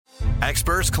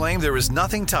Experts claim there is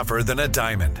nothing tougher than a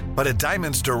diamond. But at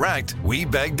Diamonds Direct, we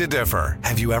beg to differ.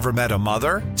 Have you ever met a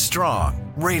mother?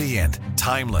 Strong, radiant,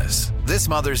 timeless. This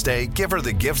Mother's Day, give her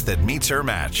the gift that meets her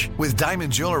match. With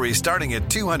diamond jewelry starting at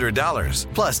 $200.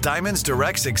 Plus Diamonds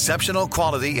Direct's exceptional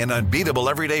quality and unbeatable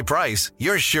everyday price,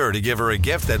 you're sure to give her a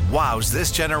gift that wows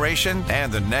this generation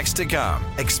and the next to come.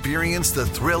 Experience the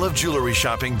thrill of jewelry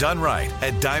shopping done right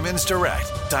at Diamonds Direct.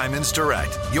 Diamonds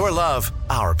Direct. Your love,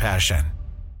 our passion.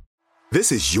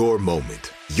 This is your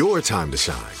moment, your time to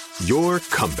shine, your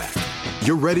comeback.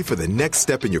 You're ready for the next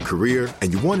step in your career,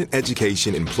 and you want an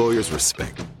education employers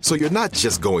respect. So you're not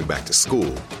just going back to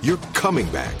school, you're coming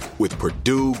back with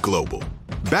Purdue Global.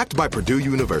 Backed by Purdue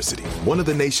University, one of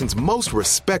the nation's most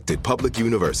respected public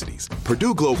universities,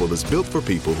 Purdue Global is built for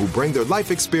people who bring their life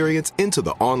experience into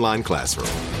the online classroom.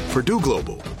 Purdue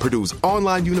Global, Purdue's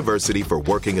online university for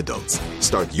working adults.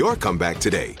 Start your comeback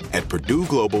today at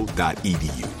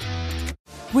purdueglobal.edu.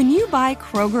 When you buy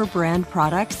Kroger brand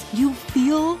products, you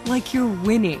feel like you're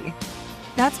winning.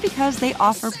 That's because they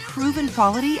offer proven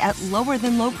quality at lower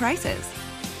than low prices.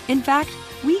 In fact,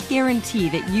 we guarantee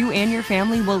that you and your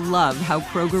family will love how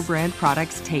Kroger brand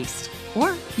products taste,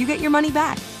 or you get your money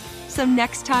back. So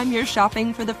next time you're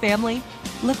shopping for the family,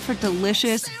 look for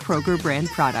delicious Kroger brand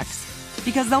products,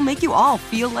 because they'll make you all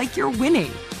feel like you're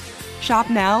winning. Shop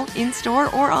now, in-store,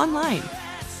 or online.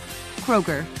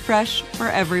 Kroger, fresh for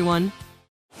everyone.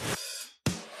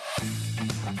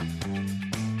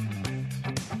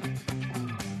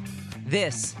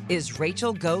 This is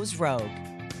Rachel Goes Rogue.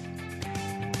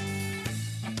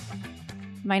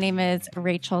 My name is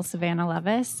Rachel Savannah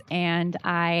Levis, and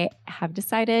I have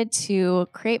decided to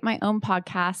create my own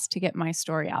podcast to get my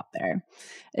story out there.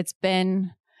 It's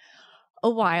been a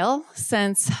while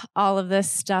since all of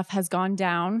this stuff has gone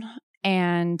down,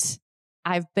 and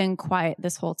I've been quiet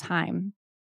this whole time.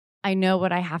 I know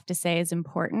what I have to say is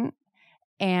important,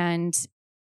 and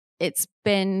it's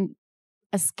been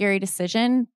a scary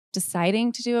decision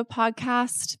deciding to do a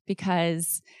podcast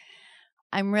because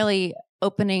I'm really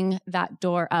opening that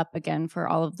door up again for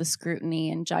all of the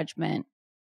scrutiny and judgment.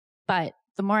 But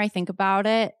the more I think about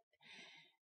it,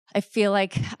 I feel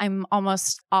like I'm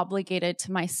almost obligated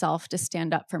to myself to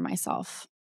stand up for myself.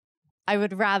 I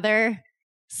would rather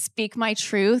speak my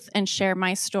truth and share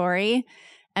my story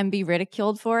and be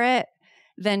ridiculed for it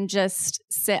than just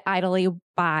sit idly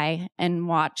by and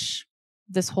watch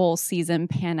this whole season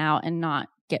pan out and not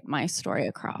get my story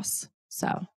across.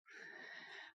 So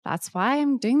that's why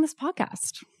I'm doing this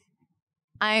podcast.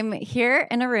 I'm here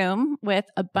in a room with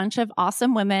a bunch of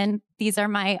awesome women. These are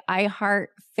my iHeart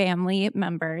family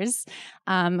members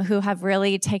who have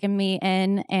really taken me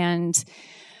in and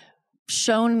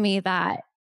shown me that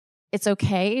it's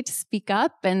okay to speak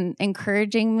up and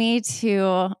encouraging me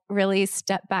to really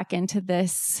step back into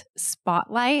this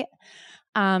spotlight.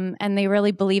 And they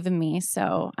really believe in me.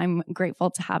 So I'm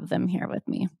grateful to have them here with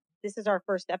me. This is our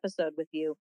first episode with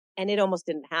you, and it almost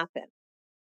didn't happen.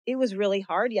 It was really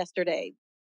hard yesterday,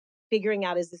 figuring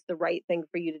out, is this the right thing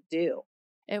for you to do?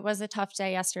 It was a tough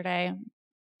day yesterday,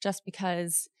 just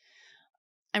because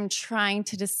I'm trying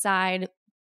to decide,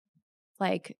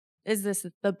 like, is this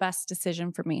the best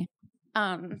decision for me?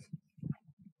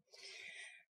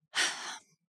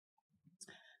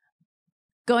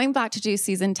 Going back to do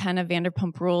season 10 of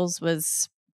Vanderpump Rules was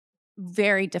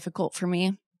very difficult for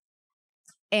me.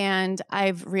 And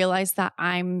I've realized that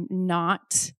I'm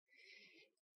not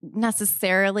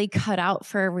necessarily cut out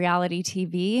for reality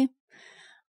TV.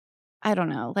 I don't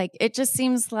know. Like, it just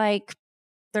seems like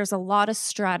there's a lot of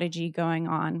strategy going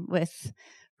on with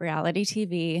reality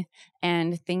TV,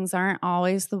 and things aren't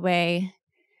always the way.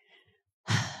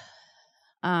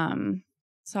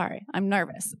 Sorry, I'm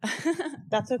nervous.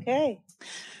 That's okay.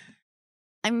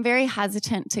 I'm very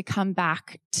hesitant to come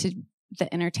back to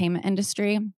the entertainment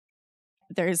industry.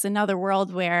 There's another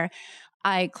world where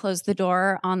I close the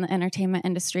door on the entertainment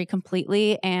industry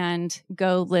completely and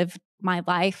go live my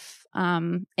life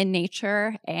in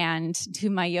nature and do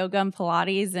my yoga and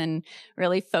Pilates and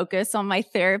really focus on my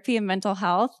therapy and mental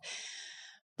health.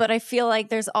 But I feel like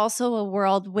there's also a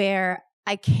world where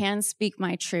I can speak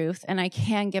my truth and I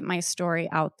can get my story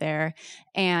out there,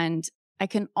 and I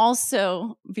can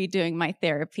also be doing my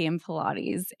therapy and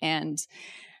Pilates and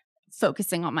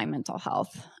focusing on my mental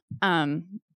health.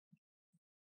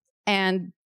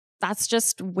 And that's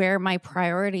just where my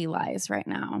priority lies right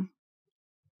now.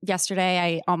 Yesterday,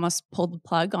 I almost pulled the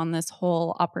plug on this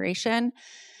whole operation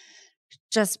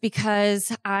just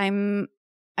because I'm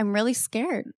really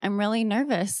scared. I'm really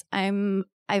nervous.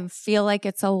 I feel like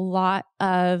it's a lot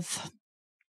of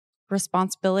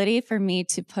responsibility for me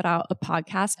to put out a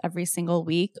podcast every single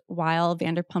week while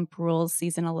Vanderpump Rules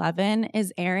season 11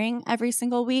 is airing every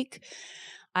single week.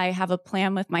 I have a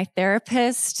plan with my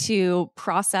therapist to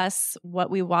process what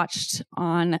we watched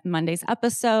on Monday's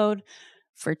episode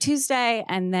for Tuesday,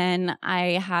 and then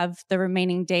I have the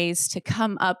remaining days to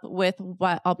come up with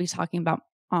what I'll be talking about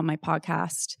on my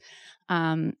podcast.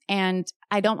 And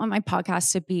I don't want my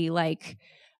podcast to be like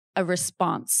a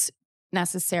response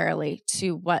necessarily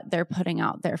to what they're putting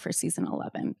out there for season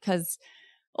 11, because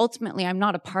ultimately I'm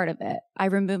not a part of it. I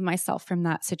removed myself from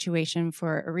that situation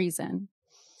for a reason.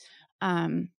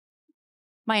 My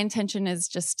intention is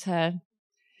just to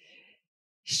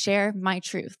share my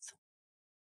truth.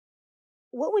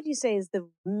 What would you say is the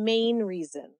main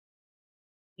reason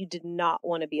you did not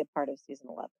want to be a part of season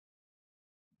 11?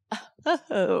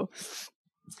 Oh.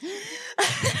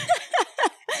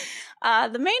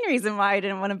 The main reason why I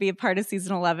didn't want to be a part of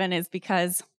season 11 is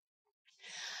because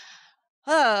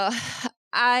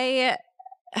I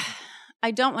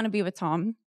don't want to be with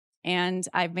Tom, and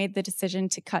I've made the decision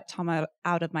to cut Tom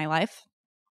out of my life.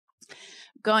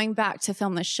 Going back to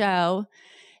film the show,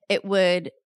 it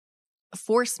would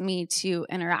force me to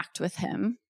interact with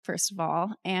him, first of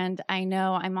all. And I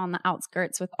know I'm on the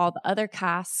outskirts with all the other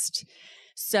cast,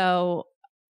 so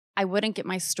I wouldn't get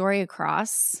my story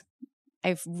across.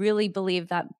 I really believe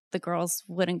that the girls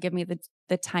wouldn't give me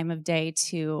the time of day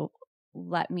to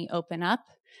let me open up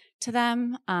to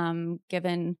them,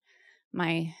 given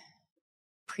my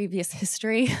previous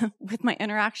history with my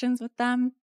interactions with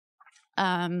them.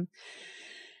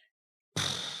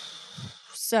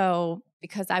 So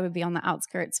because I would be on the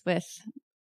outskirts with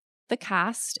the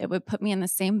cast, it would put me in the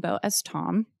same boat as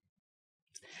Tom.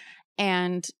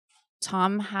 And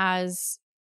Tom has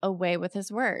a way with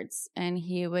his words, and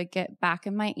he would get back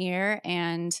in my ear,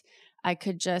 and I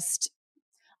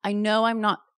know I'm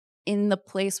not in the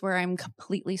place where I'm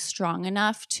completely strong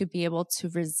enough to be able to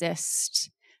resist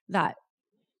that.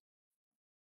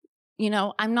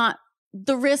 I'm not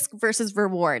the risk versus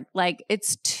reward. Like,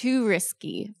 it's too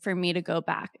risky for me to go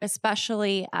back,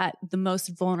 especially at the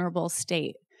most vulnerable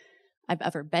state I've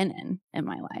ever been in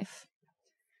my life.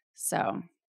 So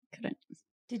couldn't.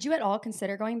 Did you at all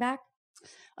consider going back?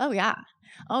 Oh, yeah.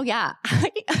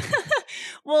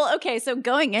 Well, okay. So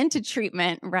going into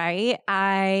treatment, right,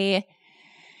 I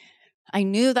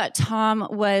knew that Tom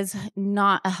was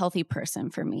not a healthy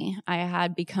person for me. I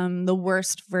had become the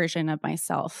worst version of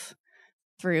myself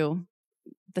through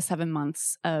the 7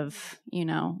 months of,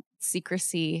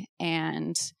 secrecy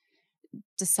and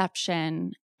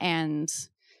deception and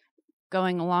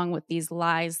going along with these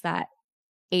lies that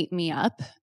ate me up.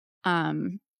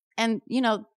 And,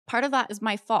 part of that is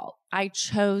my fault. I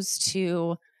chose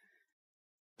to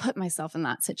put myself in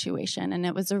that situation, and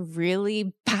it was a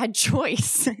really bad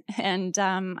choice. And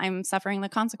I'm suffering the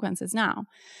consequences now.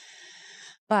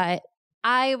 But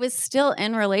I was still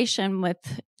in relation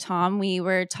with Tom. We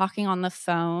were talking on the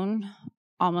phone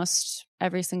almost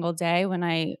every single day when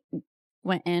I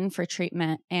went in for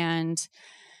treatment. And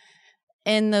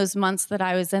in those months that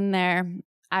I was in there,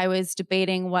 I was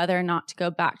debating whether or not to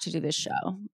go back to do this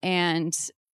show. And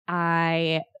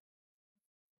I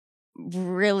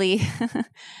really,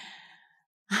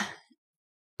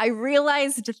 I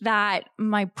realized that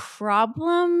my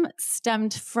problem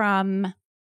stemmed from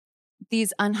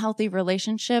these unhealthy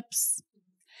relationships.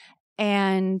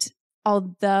 And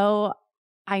although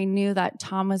I knew that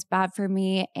Tom was bad for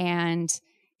me and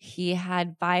he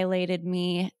had violated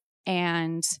me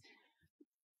and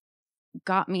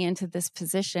got me into this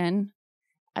position,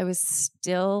 I was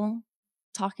still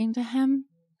talking to him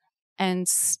and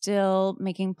still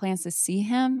making plans to see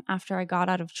him after I got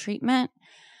out of treatment.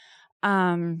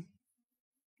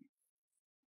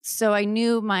 So I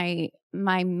knew my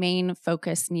main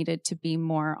focus needed to be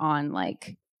more on,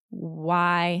 like,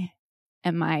 why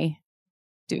am I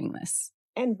doing this?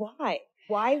 And why?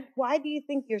 Why do you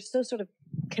think you're so sort of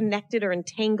connected or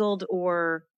entangled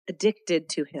or addicted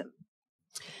to him?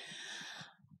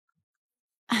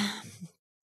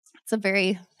 It's a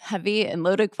very heavy and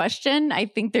loaded question. I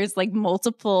think there's like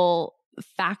multiple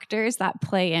factors that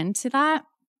play into that.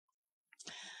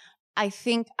 I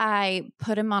think I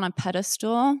put him on a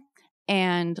pedestal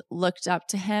and looked up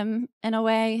to him in a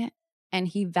way, and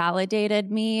he validated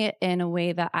me in a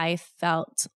way that I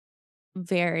felt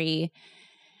very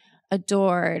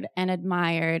adored and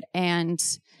admired,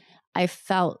 and I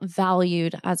felt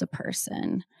valued as a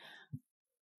person.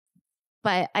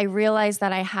 But I realized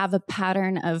that I have a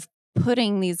pattern of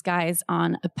putting these guys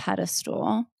on a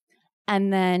pedestal,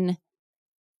 and then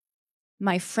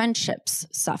my friendships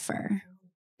suffer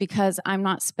because I'm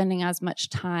not spending as much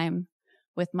time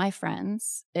with my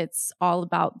friends. It's all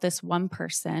about this one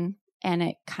person, and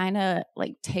it kind of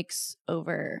like takes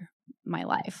over my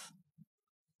life.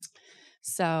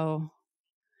 So,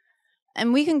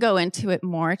 and we can go into it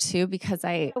more too, because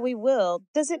We will.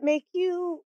 Does it make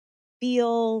you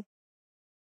feel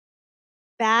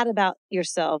bad about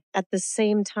yourself at the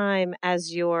same time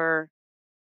as you're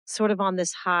sort of on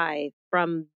this high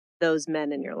from those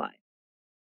men in your life?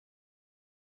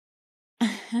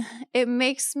 it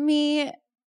makes me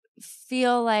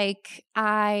feel like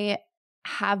I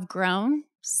have grown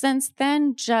since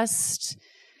then. Just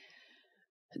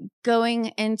going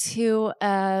into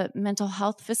a mental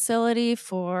health facility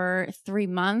for 3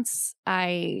 months,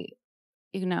 I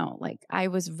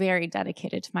was very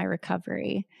dedicated to my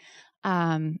recovery.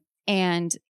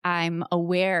 And I'm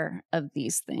aware of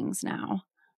these things now.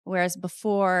 Whereas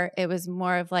before, it was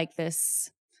more of like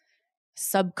this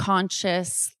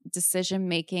subconscious decision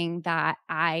making that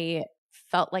I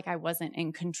felt like I wasn't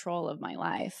in control of my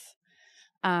life.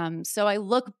 So I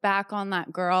look back on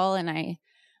that girl and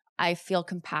I feel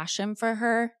compassion for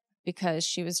her, because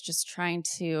she was just trying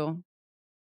to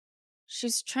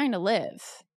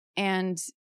live. And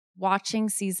watching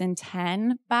season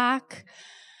 10 back,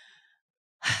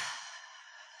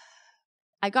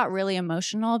 I got really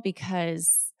emotional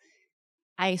because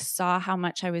I saw how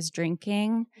much I was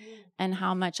drinking and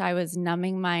how much I was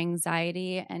numbing my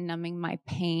anxiety and numbing my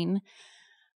pain.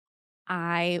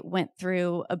 I went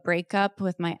through a breakup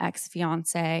with my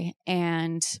ex-fiance,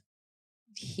 and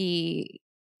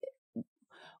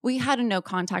we had a no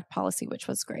contact policy, which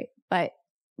was great, but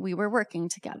we were working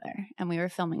together and we were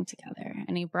filming together.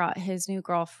 And he brought his new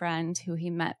girlfriend, who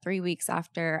he met 3 weeks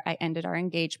after I ended our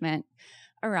engagement,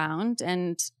 around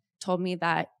and told me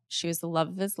that she was the love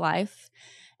of his life.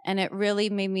 And it really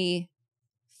made me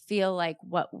feel like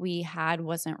what we had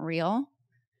wasn't real.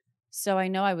 So I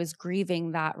know I was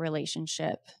grieving that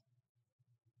relationship.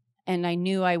 And I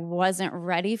knew I wasn't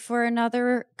ready for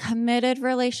another committed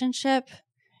relationship.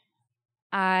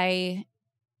 And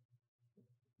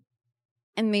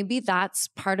maybe that's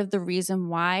part of the reason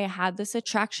why I had this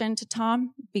attraction to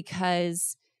Tom,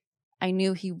 because I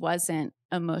knew he wasn't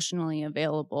emotionally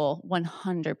available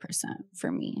 100%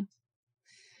 for me.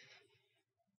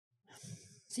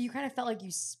 So you kind of felt like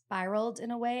you spiraled in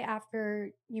a way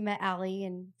after you met Allie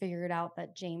and figured out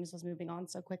that James was moving on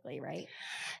so quickly, right?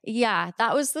 Yeah,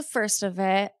 that was the first of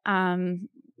it. And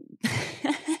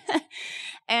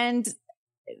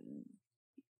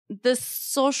the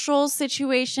social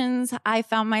situations I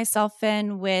found myself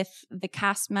in with the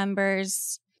cast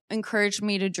members encouraged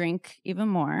me to drink even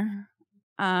more.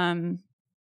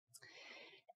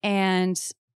 And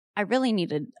I really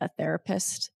needed a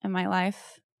therapist in my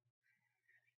life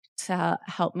to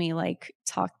help me like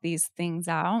talk these things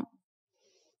out.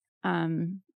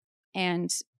 And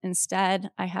instead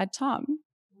I had Tom,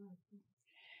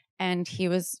 and he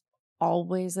was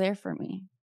always there for me.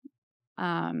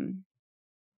 And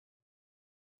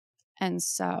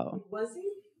so, Was he?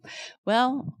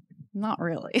 Well, not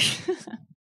really.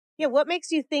 Yeah. What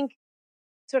makes you think,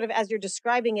 sort of as you're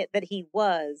describing it, that he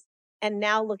was, and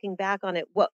now looking back on it,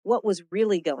 what was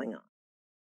really going on?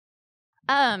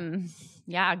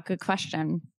 Yeah, good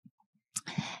question.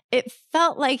 It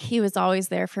felt like he was always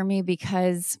there for me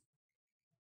because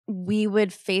we would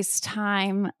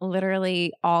FaceTime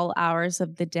literally all hours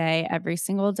of the day, every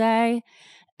single day.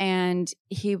 And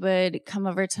he would come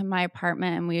over to my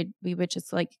apartment, and we would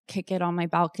just like kick it on my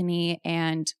balcony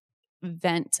and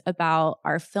vent about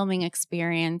our filming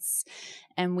experience.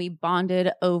 And we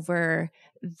bonded over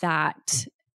that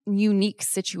unique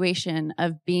situation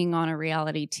of being on a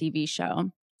reality TV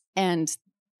show and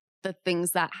the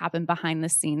things that happen behind the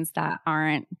scenes that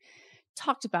aren't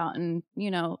talked about and,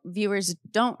 viewers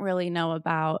don't really know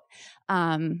about,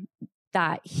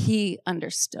 that he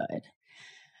understood.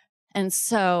 And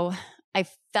so I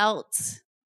felt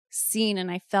seen and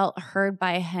I felt heard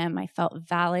by him. I felt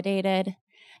validated.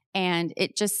 And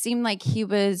it just seemed like he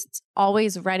was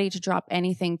always ready to drop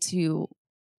anything to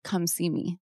come see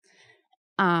me.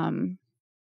 Do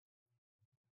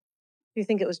you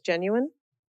think it was genuine?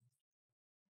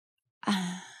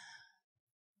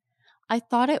 I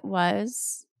thought it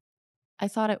was. And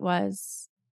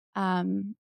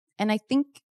I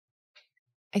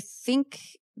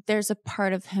think there's a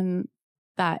part of him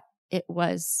that it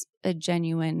was a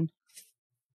genuine,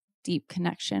 deep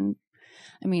connection.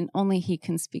 I mean, only he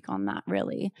can speak on that,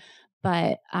 really.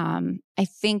 But I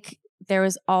think there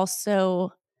was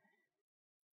also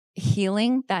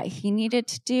healing that he needed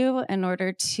to do in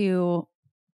order to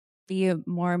be a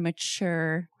more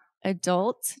mature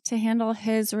adult to handle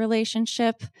his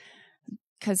relationship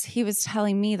because he was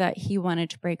telling me that he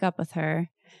wanted to break up with her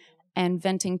and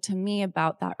venting to me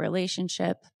about that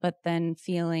relationship, but then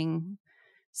feeling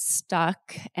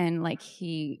stuck. And like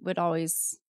he would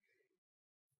always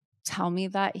tell me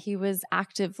that he was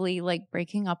actively like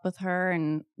breaking up with her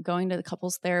and going to the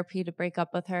couples therapy to break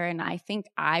up with her. And I think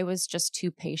I was just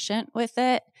too patient with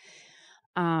it.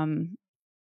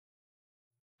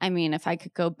 I mean, if I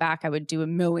could go back, I would do a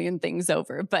million things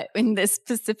over. But in this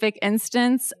specific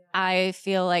instance, I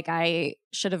feel like I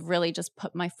should have really just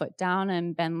put my foot down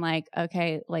and been like,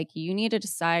 okay, like you need to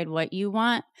decide what you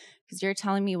want because you're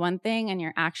telling me one thing and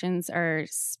your actions are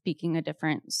speaking a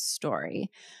different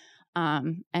story.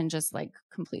 And just like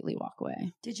completely walk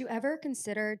away. Did you ever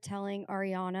consider telling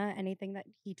Ariana anything that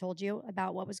he told you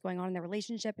about what was going on in the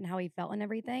relationship and how he felt and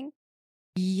everything?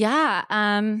 Yeah.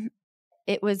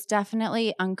 It was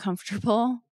definitely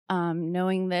uncomfortable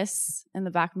knowing this in the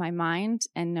back of my mind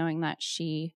and knowing that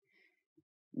she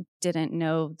didn't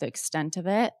know the extent of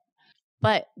it.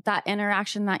 But that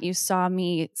interaction that you saw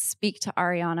me speak to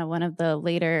Ariana, one of the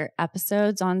later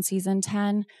episodes on season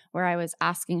 10, where I was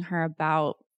asking her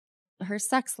about her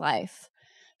sex life,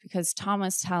 because Tom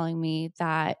was telling me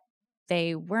that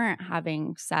they weren't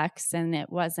having sex and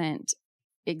it wasn't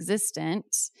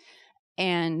existent.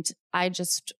 And I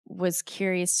just was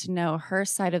curious to know her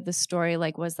side of the story.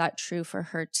 Like, was that true for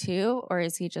her too? Or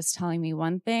is he just telling me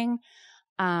one thing?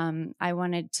 I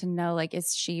wanted to know, like,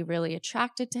 is she really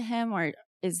attracted to him? Or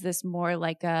is this more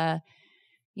like a,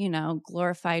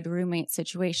 glorified roommate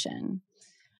situation?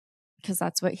 Because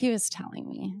that's what he was telling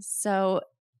me. So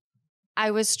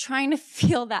I was trying to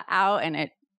feel that out, and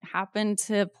it happened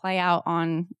to play out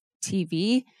on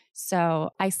TV.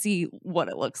 So I see what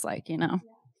it looks like,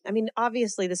 I mean,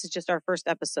 obviously, this is just our first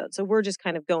episode, so we're just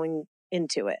kind of going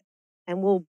into it, and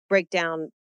we'll break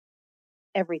down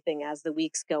everything as the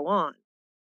weeks go on.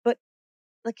 But,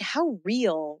 like, how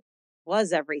real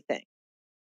was everything?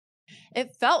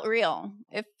 It felt real.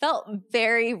 It felt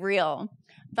very real.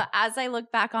 But as I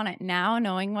look back on it now,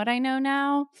 knowing what I know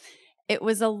now, it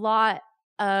was a lot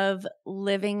of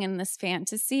living in this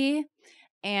fantasy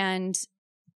and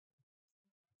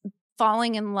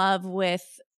falling in love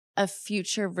with a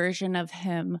future version of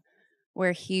him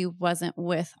where he wasn't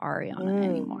with Ariana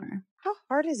anymore. How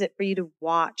hard is it for you to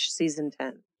watch season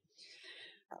 10?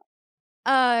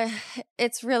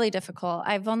 It's really difficult.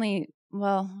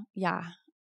 Well,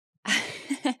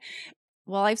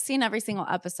 I've seen every single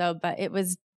episode, but it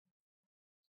was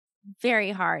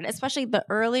very hard, especially the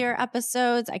earlier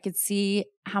episodes. I could see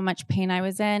how much pain I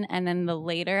was in. And then the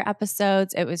later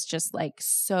episodes, it was just like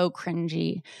so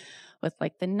cringy with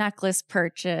like the necklace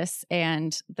purchase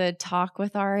and the talk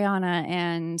with Ariana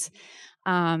and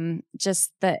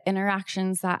just the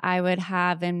interactions that I would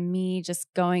have and me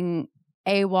just going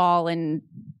AWOL and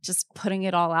just putting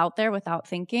it all out there without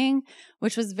thinking,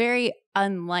 which was very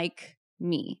unlike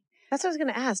me. That's what I was going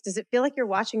to ask. Does it feel like you're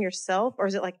watching yourself or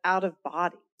is it like out of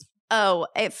body? Oh,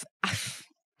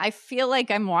 I feel like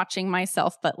I'm watching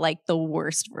myself, but like the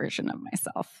worst version of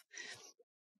myself.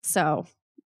 So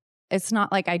it's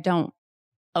not like I don't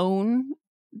own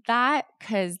that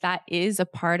because that is a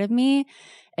part of me.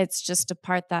 It's just a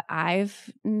part that I've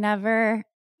never,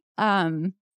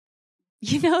 it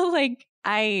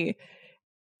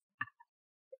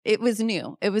was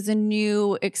new. It was a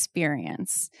new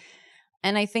experience.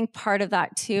 And I think part of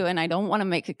that too, and I don't want to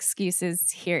make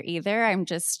excuses here either. I'm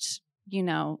just,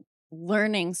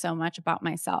 learning so much about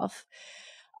myself.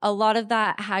 A lot of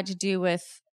that had to do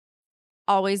with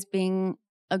always being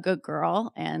a good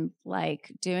girl and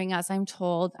like doing as I'm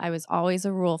told. I was always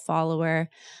a rule follower.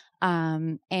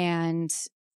 And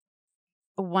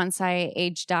once I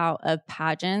aged out of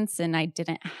pageants and I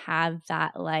didn't have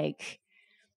that like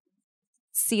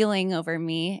ceiling over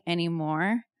me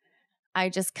anymore, I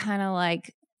just kind of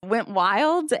like went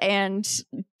wild and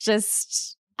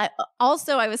just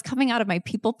I was coming out of my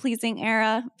people pleasing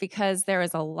era because there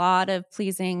was a lot of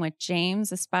pleasing with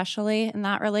James, especially in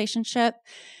that relationship,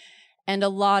 and a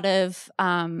lot of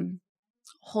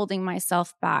holding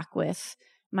myself back with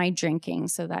my drinking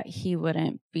so that he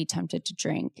wouldn't be tempted to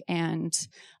drink, and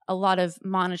a lot of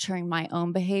monitoring my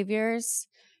own behaviors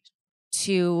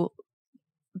to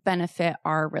benefit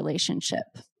our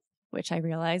relationship, which I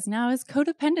realize now is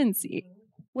codependency.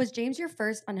 Was James your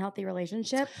first unhealthy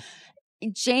relationship?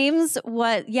 James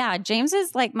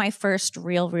is like my first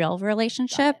real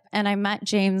relationship. And I met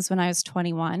James when I was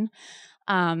 21.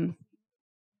 And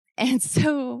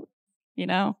so,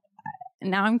 now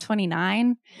I'm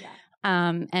 29. Yeah.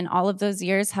 And all of those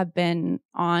years have been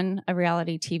on a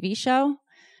reality TV show.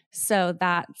 So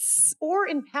or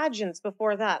in pageants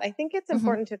before that. I think it's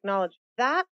important to acknowledge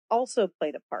that also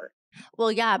played a part.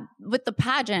 Well, yeah, with the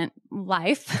pageant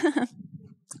life,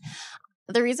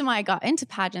 the reason why I got into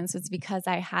pageants was because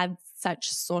I had such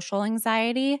social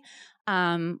anxiety,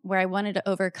 where I wanted to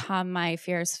overcome my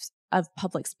fears of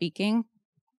public speaking.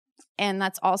 And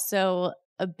that's also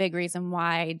a big reason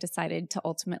why I decided to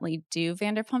ultimately do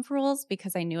Vanderpump Rules,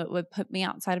 because I knew it would put me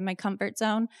outside of my comfort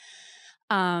zone.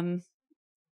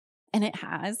 And it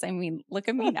has. I mean, look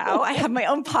at me now. I have my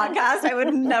own podcast. I would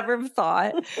have never have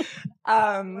thought.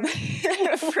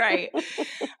 Right.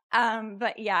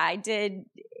 But yeah, I did.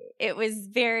 It was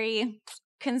very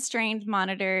constrained,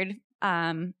 monitored,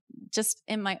 just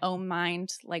in my own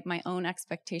mind, like my own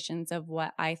expectations of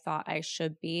what I thought I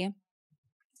should be.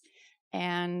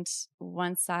 And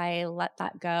once I let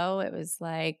that go, it was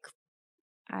like,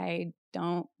 I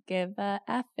don't give a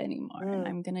F anymore. And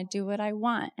I'm going to do what I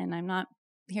want. And I'm not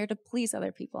here to please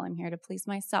other people. I'm here to please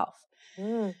myself.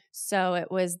 So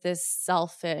it was this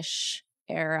selfish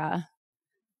era,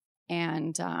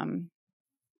 and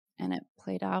it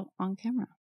played out on camera.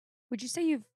 Would you say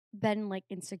you've been like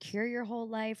insecure your whole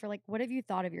life, or like what have you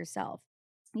thought of yourself?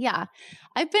 Yeah,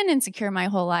 I've been insecure my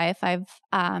whole life. I've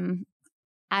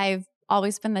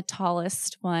always been the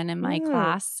tallest one in my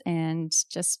class, and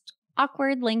just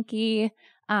awkward, lanky.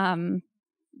 Didn't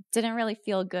really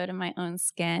feel good in my own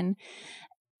skin.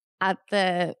 At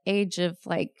the age of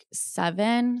like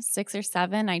 6 or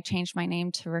 7, I changed my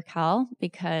name to Raquel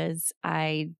because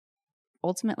I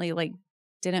ultimately like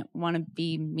didn't want to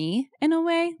be me in a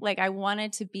way. Like I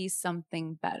wanted to be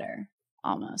something better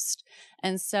almost.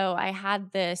 And so I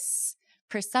had this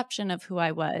perception of who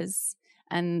I was,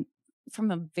 and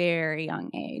from a very young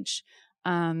age.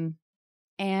 And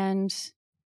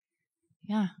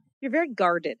yeah. You're very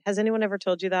guarded. Has anyone ever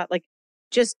told you that? Like,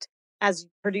 just as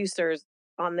producers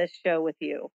on this show with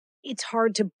you, it's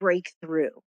hard to break through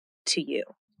to you.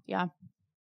 Yeah.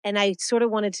 And I sort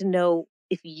of wanted to know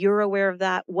if you're aware of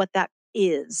that, what that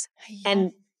is. Yeah.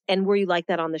 And were you like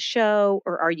that on the show,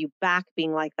 or are you back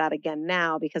being like that again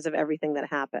now because of everything that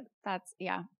happened? That's,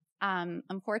 yeah.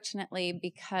 Unfortunately,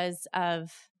 because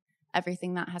of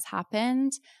everything that has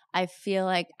happened, I feel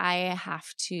like I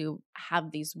have to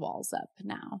have these walls up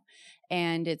now,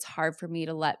 and it's hard for me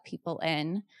to let people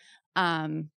in.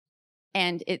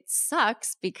 And it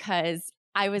sucks because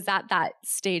I was at that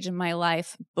stage in my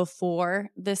life before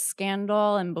this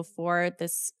scandal and before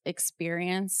this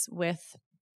experience with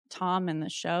Tom and the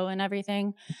show and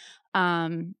everything.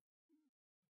 Then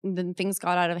things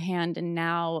got out of hand, and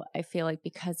now I feel like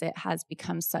because it has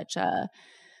become such a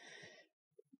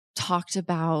talked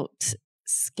about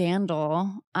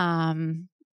scandal,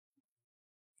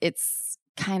 it's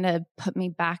kind of put me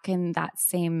back in that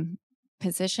same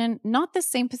position. Not the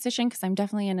same position, because I'm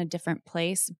definitely in a different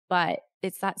place, but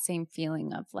it's that same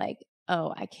feeling of like,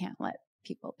 oh, I can't let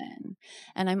people in.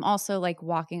 And I'm also like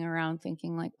walking around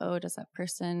thinking like, oh, does that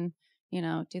person,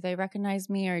 do they recognize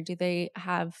me, or do they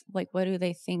have like, what do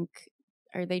they think?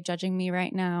 Are they judging me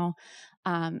right now?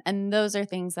 And those are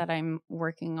things that I'm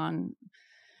working on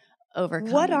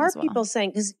overcoming. What are as well. people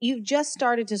saying? Because you've just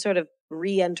started to sort of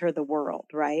re-enter the world,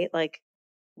 right? Like,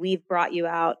 we've brought you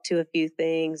out to a few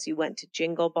things. You went to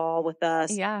Jingle Ball with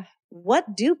us. Yeah.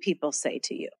 What do people say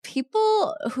to you?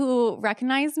 People who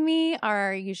recognize me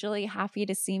are usually happy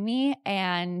to see me,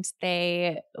 and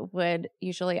they would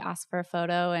usually ask for a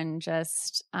photo. And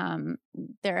just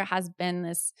there has been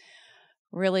this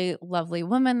really lovely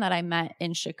woman that I met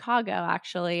in Chicago,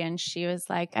 actually, and she was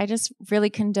like, I just really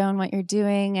condone what you're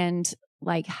doing and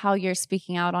like how you're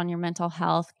speaking out on your mental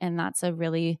health. And that's a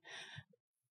really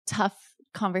tough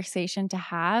conversation to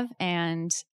have.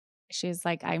 And she was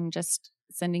like, I'm just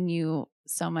sending you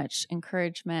so much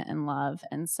encouragement and love.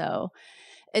 And so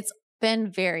it's been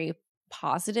very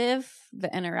positive, the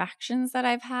interactions that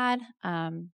I've had.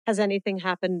 Has anything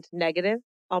happened negative?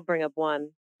 I'll bring up one,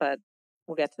 but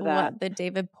we'll get to that. What, the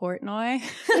David Portnoy?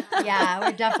 Yeah,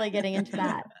 we're definitely getting into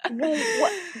that.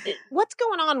 What's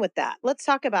going on with that? Let's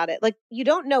talk about it. Like, you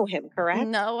don't know him, correct?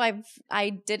 No, I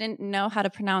didn't know how to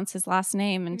pronounce his last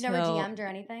name until. You've never DM'd or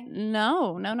anything?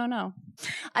 No.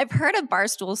 I've heard of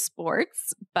Barstool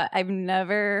Sports, but I've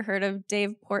never heard of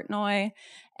Dave Portnoy,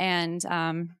 and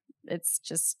it's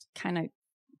just kind of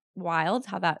wild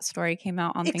how that story came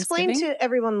out on Explain Thanksgiving. to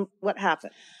everyone what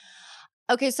happened.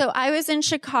 Okay, so I was in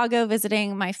Chicago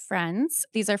visiting my friends.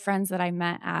 These are friends that I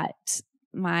met at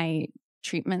my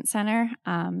treatment center,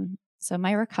 so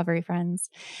my recovery friends.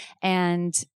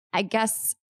 And I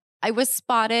guess I was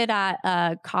spotted at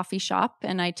a coffee shop,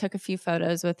 and I took a few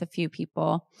photos with a few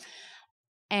people.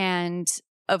 And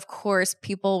of course,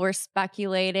 people were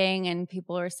speculating and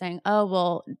people were saying, oh,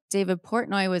 well, David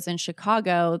Portnoy was in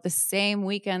Chicago the same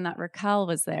weekend that Raquel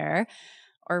was there,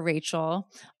 or Rachel.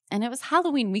 And it was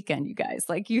Halloween weekend, you guys.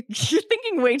 Like, you're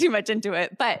thinking way too much into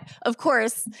it. But of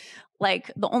course,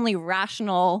 like, the only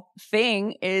rational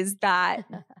thing is that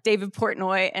David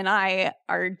Portnoy and I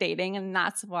are dating, and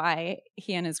that's why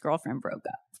he and his girlfriend broke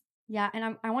up. Yeah,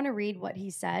 and I want to read what he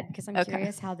said because I'm Okay.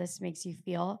 curious how this makes you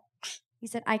feel. He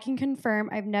said, I can confirm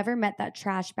I've never met that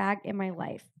trash bag in my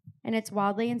life, and it's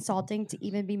wildly insulting to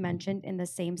even be mentioned in the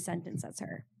same sentence as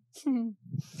her.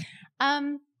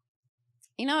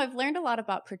 You know, I've learned a lot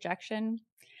about projection,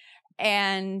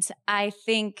 and I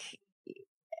think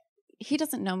he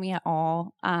doesn't know me at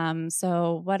all.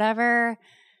 So whatever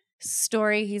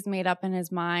story he's made up in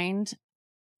his mind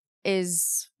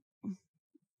is,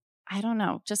 I don't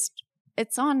know, just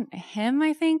it's on him,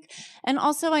 I think. And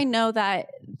also I know that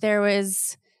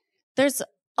there's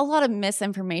a lot of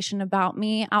misinformation about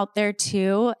me out there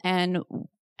too. And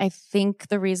I think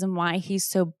the reason why he's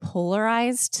so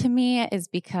polarized to me is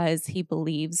because he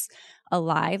believes a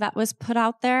lie that was put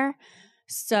out there.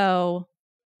 So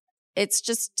it's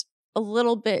just a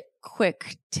little bit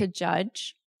quick to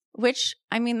judge, which,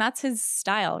 I mean, that's his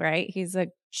style, right? He's a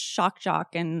shock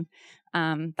jock, and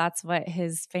that's what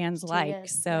his fans like.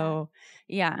 So,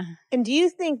 yeah. And do you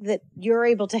think that you're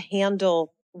able to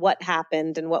handle what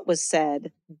happened and what was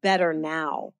said better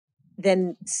now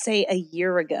than, say, a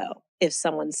year ago if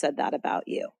someone said that about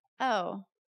you? Oh,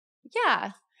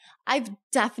 yeah. I've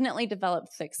definitely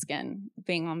developed thick skin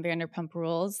being on Vanderpump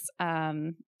Rules.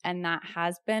 And that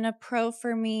has been a pro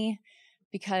for me,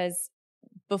 because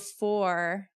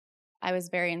before I was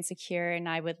very insecure and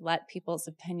I would let people's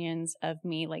opinions of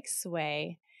me like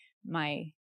sway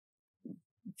my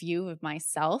view of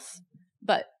myself.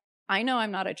 But I know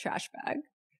I'm not a trash bag.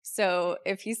 So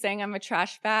if he's saying I'm a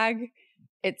trash bag,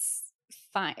 it's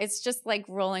fine. It's just like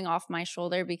rolling off my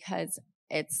shoulder because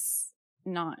it's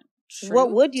not true.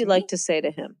 What would you like to say to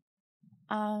him?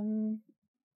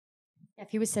 If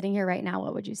he was sitting here right now,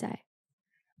 what would you say?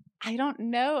 I don't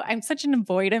know. I'm such an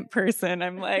avoidant person.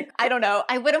 I'm like, I don't know.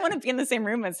 I wouldn't want to be in the same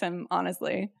room as him,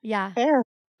 honestly. Yeah. Fair.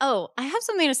 Oh, I have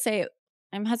something to say.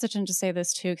 I'm hesitant to say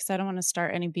this too because I don't want to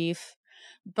start any beef.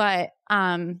 But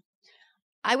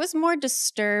I was more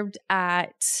disturbed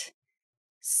at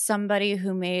somebody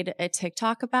who made a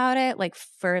TikTok about it, like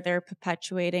further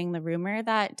perpetuating the rumor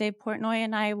that Dave Portnoy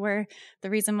and I were the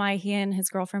reason why he and his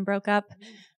girlfriend broke up.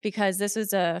 Because this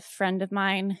was a friend of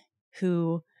mine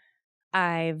who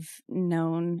I've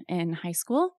known in high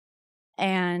school,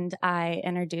 and I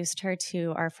introduced her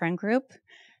to our friend group,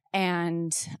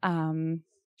 and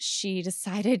she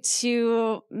decided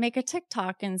to make a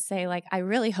TikTok and say, like, I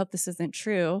really hope this isn't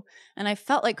true. And I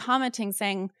felt like commenting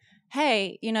saying,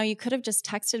 hey, you know, you could have just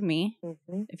texted me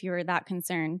if you were that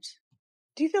concerned.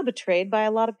 Do you feel betrayed by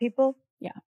a lot of people?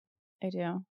 Yeah, I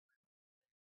do.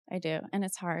 And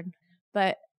it's hard,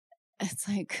 but it's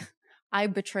like I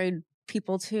betrayed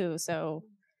people too. So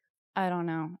I don't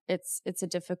know. It's a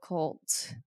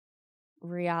difficult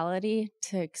reality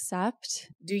to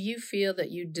accept. Do you feel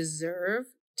that you deserve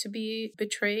to be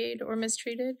betrayed or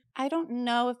mistreated? I don't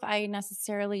know if I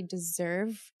necessarily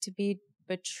deserve to be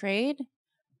betrayed.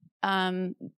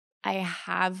 I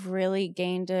have really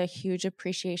gained a huge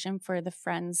appreciation for the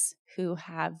friends who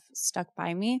have stuck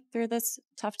by me through this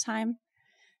tough time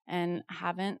and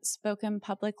haven't spoken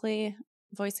publicly,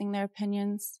 voicing their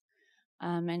opinions,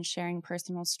 and sharing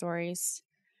personal stories.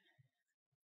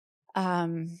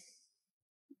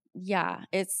 Yeah,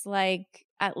 it's like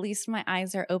at least my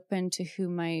eyes are open to who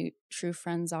my true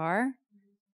friends are,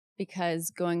 because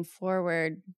going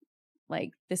forward,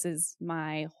 like, this is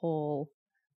my whole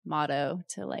motto,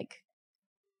 to like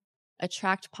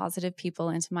attract positive people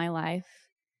into my life,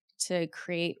 to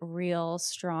create real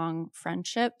strong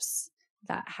friendships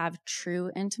that have true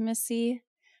intimacy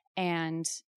and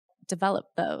develop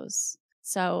those.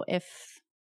 So if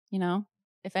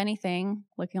anything,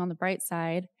 looking on the bright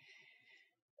side,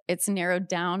 it's narrowed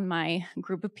down my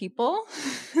group of people.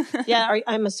 Yeah,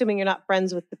 I'm assuming you're not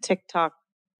friends with the TikTok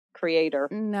creator.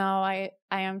 No, I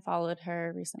unfollowed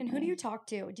her recently. And who do you talk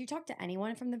to? Do you talk to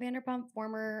anyone from the Vanderpump,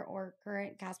 former or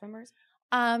current cast members?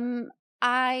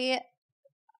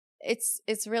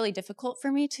 It's really difficult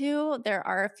for me to. There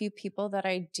are a few people that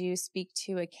I do speak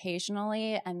to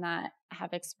occasionally and that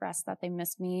have expressed that they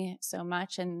miss me so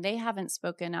much, and they haven't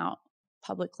spoken out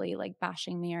publicly, like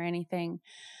bashing me or anything.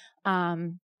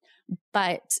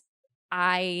 But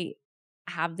I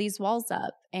have these walls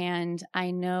up, and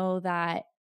I know that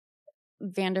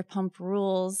Vanderpump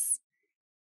Rules,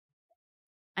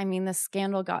 I mean, the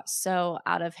scandal got so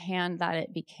out of hand that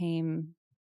it became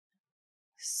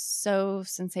so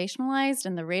sensationalized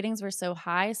and the ratings were so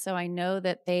high. So I know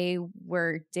that they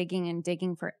were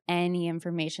digging for any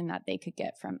information that they could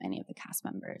get from any of the cast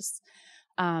members.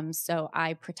 So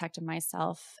I protected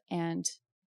myself and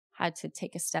had to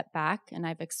take a step back, and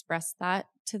I've expressed that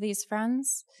to these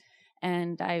friends.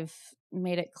 And I've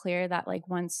made it clear that like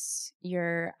once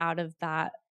you're out of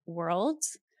that world,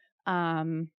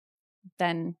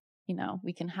 then, you know,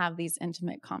 we can have these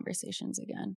intimate conversations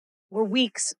again. We're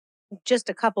just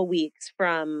a couple weeks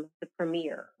from the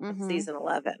premiere of season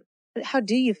 11. How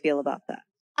do you feel about that?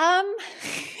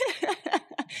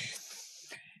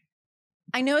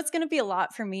 I know it's going to be a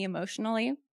lot for me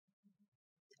emotionally,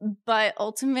 but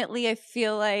ultimately I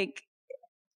feel like,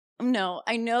 no,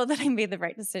 I know that I made the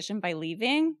right decision by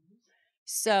leaving.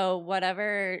 So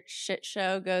whatever shit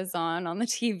show goes on the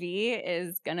TV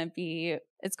is going to be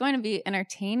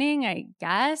entertaining, I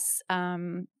guess.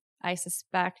 I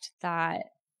suspect that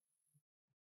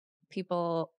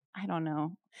people, I don't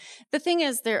know. The thing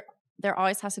is, there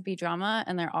always has to be drama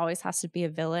and there always has to be a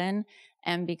villain.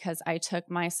 And because I took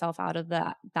myself out of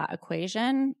that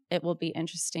equation, it will be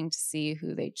interesting to see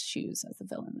who they choose as the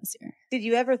villain this year. Did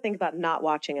you ever think about not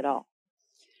watching at all?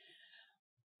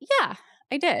 Yeah,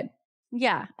 I did.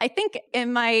 Yeah. I think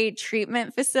in my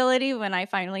treatment facility, when I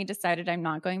finally decided I'm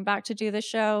not going back to do the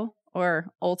show,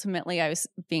 or ultimately I was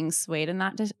being swayed in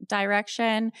that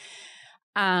direction,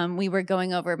 we were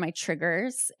going over my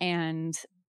triggers, and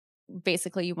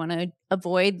basically you want to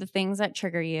avoid the things that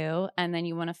trigger you, and then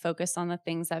you want to focus on the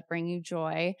things that bring you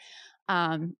joy.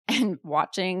 And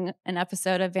watching an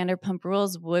episode of Vanderpump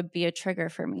Rules would be a trigger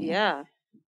for me. Yeah.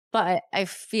 But I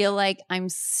feel like I'm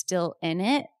still in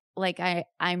it. Like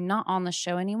I'm not on the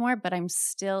show anymore, but I'm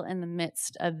still in the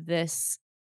midst of this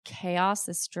chaos,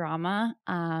 this drama.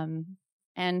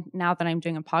 And now that I'm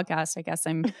doing a podcast, I guess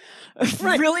I'm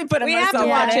really putting myself on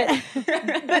it. We have to watch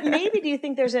it. But maybe do you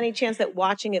think there's any chance that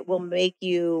watching it will make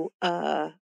you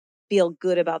feel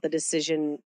good about the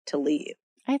decision to leave?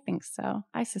 I think so.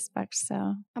 I suspect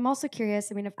so. I'm also curious.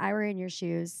 I mean, if I were in your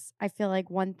shoes, I feel like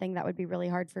one thing that would be really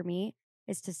hard for me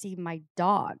is to see my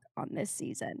dog on this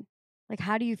season. Like,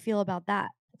 how do you feel about that?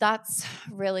 That's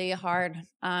really hard.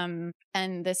 And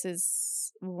this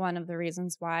is one of the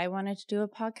reasons why I wanted to do a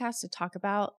podcast to talk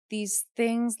about these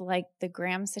things like the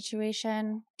Graham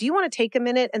situation. Do you want to take a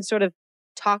minute and sort of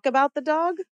talk about the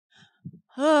dog?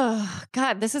 Oh,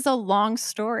 God, this is a long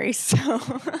story. So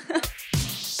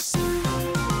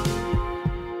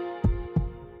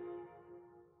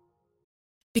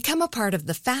Become a part of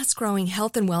the fast-growing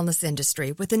health and wellness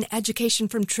industry with an education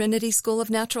from Trinity School of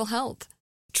Natural Health.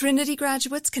 Trinity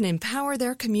graduates can empower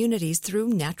their communities through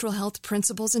natural health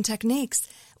principles and techniques,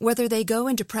 whether they go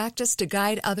into practice to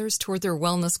guide others toward their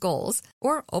wellness goals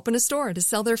or open a store to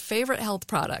sell their favorite health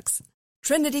products.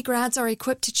 Trinity grads are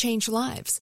equipped to change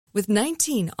lives with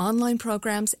 19 online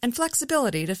programs and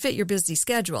flexibility to fit your busy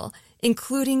schedule,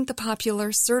 including the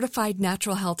popular Certified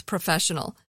Natural Health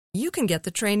Professional. You can get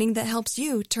the training that helps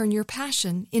you turn your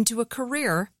passion into a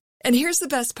career. And here's the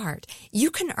best part.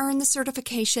 You can earn the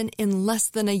certification in less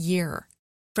than a year.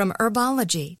 From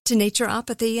herbology to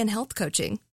naturopathy and health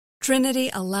coaching, Trinity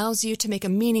allows you to make a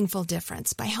meaningful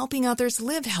difference by helping others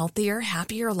live healthier,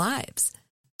 happier lives.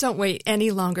 Don't wait any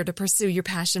longer to pursue your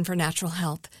passion for natural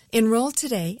health. Enroll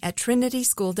today at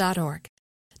trinityschool.org.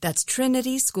 That's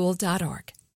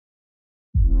trinityschool.org.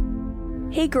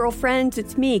 Hey girlfriends,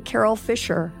 it's me, Carol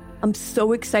Fisher. I'm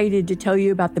so excited to tell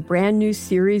you about the brand new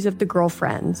series of The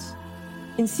Girlfriends.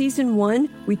 In season 1,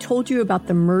 we told you about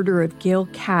the murder of Gail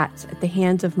Katz at the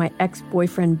hands of my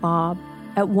ex-boyfriend Bob.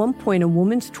 At one point, a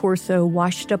woman's torso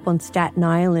washed up on Staten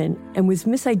Island and was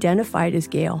misidentified as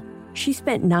Gail. She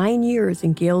spent 9 years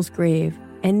in Gail's grave,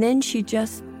 and then she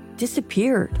just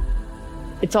disappeared.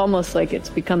 It's almost like it's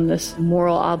become this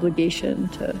moral obligation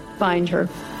to find her.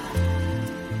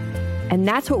 And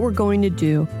that's what we're going to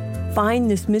do.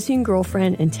 Find this missing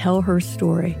girlfriend and tell her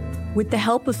story. With the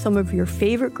help of some of your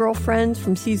favorite girlfriends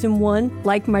from season 1,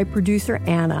 like my producer,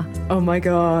 Anna. Oh my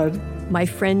God. My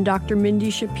friend, Dr. Mindy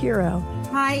Shapiro.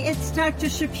 Hi, it's Dr.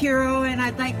 Shapiro, and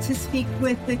I'd like to speak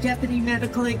with the Deputy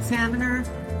Medical Examiner.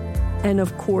 And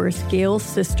of course, Gail's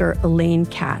sister, Elaine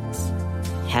Katz.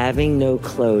 Having no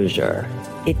closure,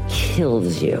 it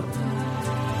kills you.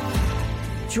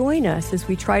 Join us as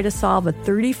we try to solve a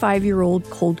 35-year-old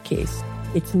cold case.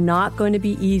 It's not going to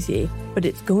be easy, but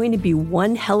it's going to be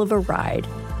one hell of a ride.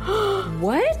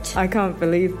 What? I can't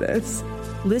believe this.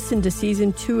 Listen to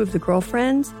season 2 of The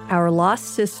Girlfriends, Our Lost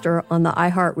Sister on the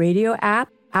iHeartRadio app,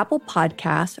 Apple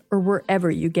Podcasts, or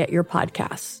wherever you get your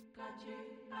podcasts.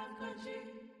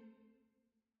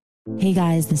 Hey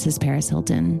guys, this is Paris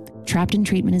Hilton. Trapped in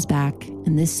Treatment is back,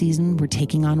 and this season we're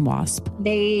taking on WASP.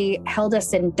 They held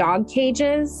us in dog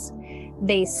cages.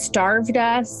 They starved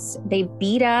us. They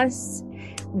beat us.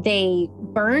 They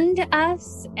burned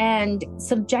us and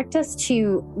subject us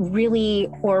to really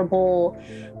horrible,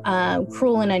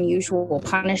 cruel and unusual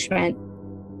punishment.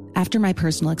 After my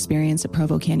personal experience at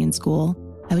Provo Canyon School,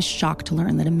 I was shocked to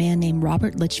learn that a man named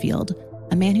Robert Litchfield,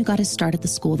 a man who got his start at the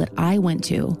school that I went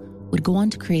to, would go on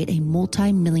to create a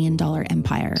multi-million-dollar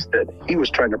empire. He was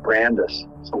trying to brand us,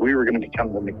 so we were going to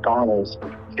become the McDonald's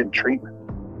of kid treatment.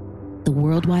 The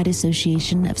Worldwide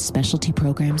Association of Specialty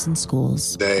Programs in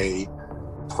Schools. They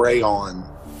prey on,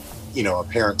 a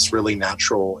parent's really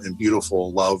natural and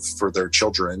beautiful love for their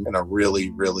children in a really,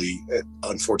 really,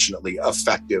 unfortunately,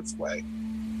 effective way.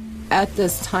 At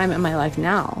this time in my life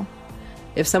now,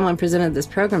 if someone presented this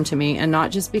program to me, and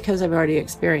not just because I've already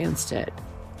experienced it,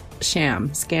 sham,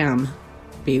 scam,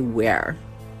 beware.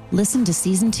 Listen to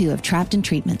Season 2 of Trapped in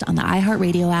Treatment on the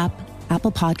iHeartRadio app,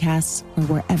 Apple Podcasts, or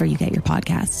wherever you get your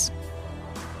podcasts.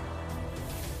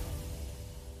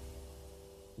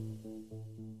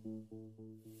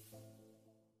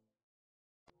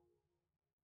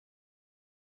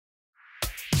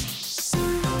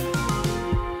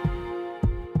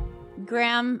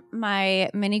 Graham, my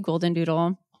mini golden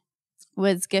doodle,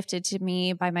 was gifted to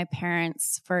me by my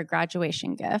parents for a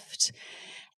graduation gift.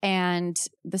 And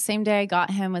the same day I got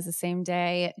him was the same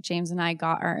day James and I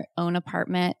got our own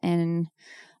apartment in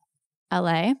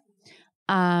LA.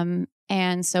 And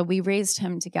so we raised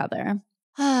him together.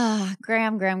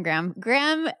 Graham.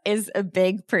 Graham is a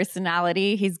big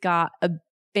personality. He's got a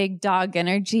big dog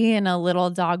energy and a little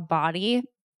dog body.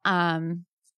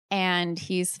 And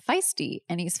he's feisty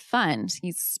and he's fun.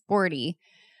 He's sporty.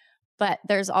 But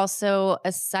there's also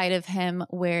a side of him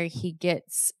where he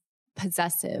gets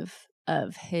possessive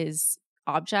of his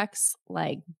objects,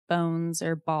 like bones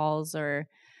or balls or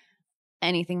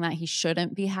anything that he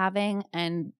shouldn't be having,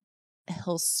 and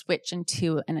he'll switch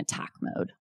into an attack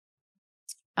mode.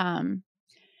 And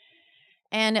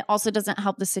it also doesn't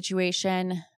help the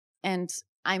situation. And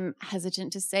I'm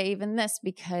hesitant to say even this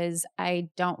because I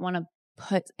don't want to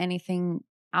put anything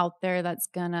out there that's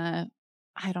gonna,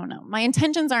 I don't know. My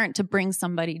intentions aren't to bring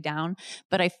somebody down,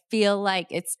 but I feel like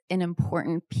it's an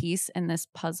important piece in this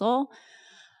puzzle.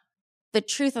 The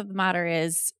truth of the matter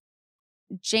is,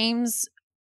 James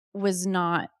was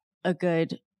not a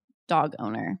good dog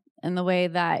owner in the way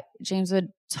that James would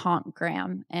taunt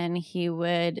Graham and he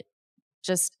would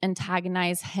just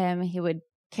antagonize him. He would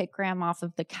kick Graham off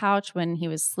of the couch when he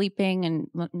was sleeping and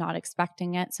not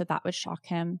expecting it. So that would shock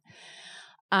him.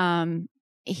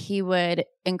 He would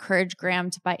encourage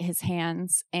Graham to bite his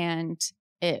hands, and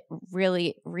it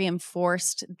really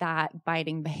reinforced that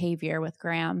biting behavior with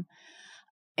Graham.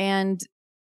 And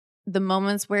the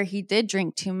moments where he did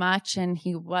drink too much and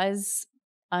he was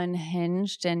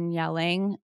unhinged and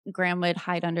yelling, Graham would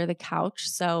hide under the couch.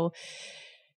 So,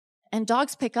 and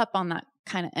dogs pick up on that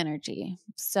kind of energy.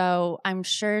 So I'm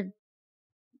sure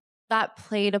that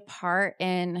played a part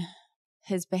in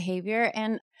his behavior.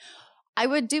 And I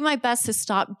would do my best to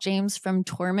stop James from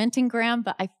tormenting Graham,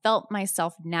 but I felt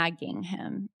myself nagging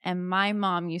him. And my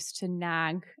mom used to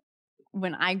nag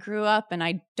when I grew up, and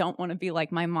I don't want to be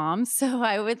like my mom. So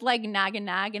I would like nag and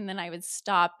nag, and then I would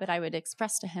stop, but I would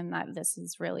express to him that this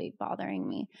is really bothering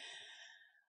me.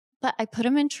 But I put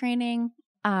him in training.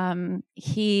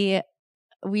 We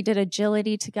did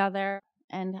agility together,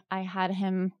 and I had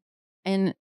him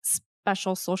in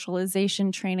special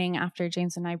socialization training after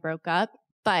James and I broke up.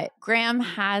 But Graham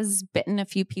has bitten a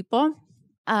few people,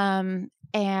 and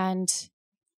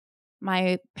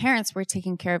my parents were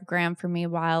taking care of Graham for me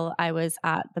while I was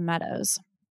at the Meadows.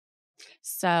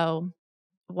 So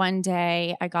one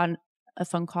day I got a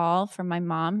phone call from my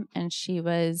mom, and she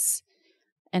was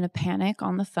in a panic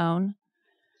on the phone.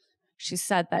 She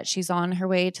said that she's on her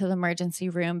way to the emergency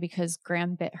room because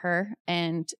Graham bit her,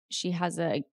 and she has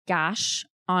a gash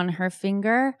on her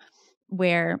finger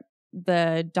where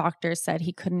the doctor said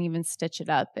he couldn't even stitch it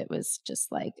up. It was just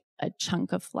like a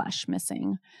chunk of flesh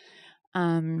missing.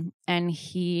 And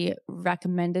he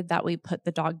recommended that we put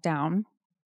the dog down.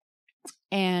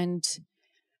 And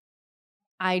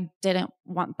I didn't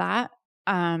want that.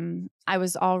 I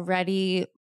was already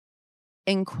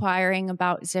inquiring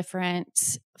about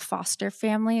different foster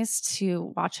families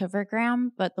to watch over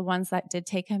Graham, but the ones that did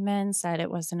take him in said it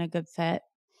wasn't a good fit.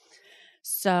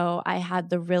 So I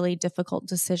had the really difficult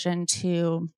decision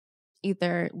to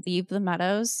either leave the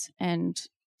Meadows and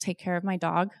take care of my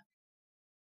dog,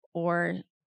 or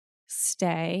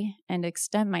stay and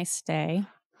extend my stay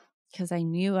because I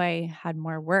knew I had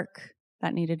more work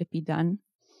that needed to be done.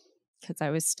 because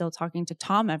I was still talking to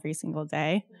Tom every single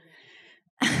day.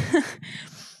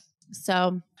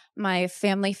 So my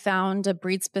family found a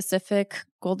breed-specific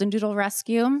golden doodle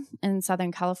rescue in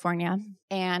Southern California,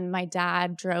 and my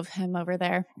dad drove him over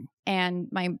there. And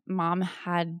my mom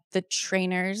had the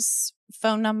trainer's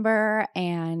phone number,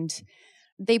 and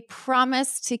they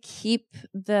promised to keep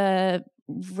the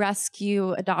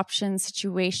rescue adoption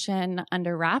situation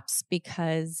under wraps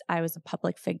because I was a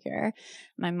public figure.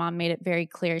 My mom made it very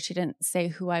clear. She didn't say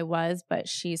who I was, but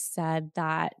she said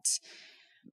that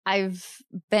I've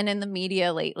been in the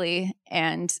media lately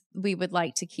and we would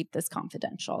like to keep this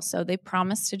confidential. So they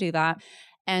promised to do that.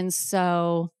 And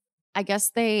so I guess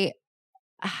they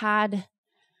had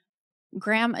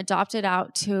Graham adopted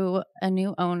out to a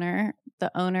new owner.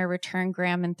 The owner returned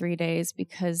Graham in 3 days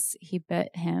because he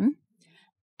bit him.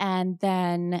 And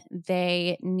then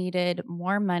they needed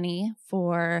more money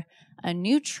for a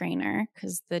new trainer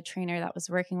because the trainer that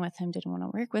was working with him didn't want to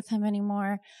work with him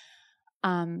anymore.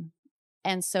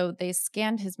 And so they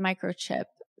scanned his microchip,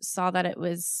 saw that it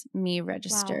was me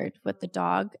registered with the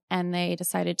dog, and they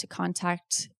decided to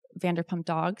contact Vanderpump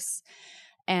Dogs.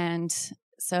 And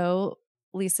so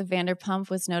Lisa Vanderpump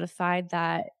was notified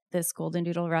that this golden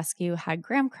doodle rescue had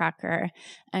graham cracker.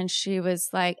 And she was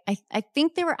like, I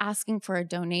think they were asking for a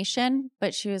donation,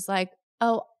 but she was like,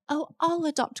 oh, I'll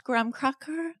adopt graham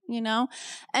cracker, you know?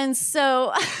 And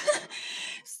so,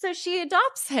 so she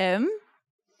adopts him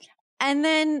and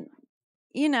then,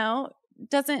 you know,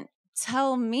 doesn't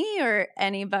tell me or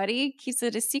anybody, keeps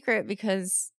it a secret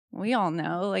because we all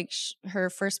know like her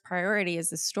first priority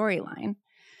is the storyline.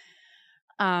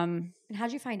 And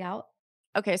how'd you find out?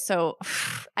 Okay, so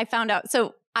I found out.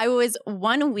 So I was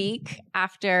 1 week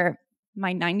after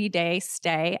my 90-day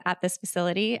stay at this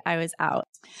facility, I was out.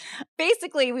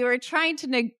 Basically, we were trying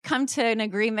to come to an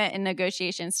agreement in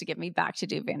negotiations to get me back to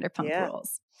do Vanderpump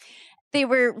Rules. They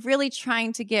were really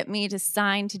trying to get me to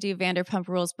sign to do Vanderpump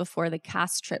Rules before the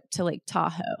cast trip to Lake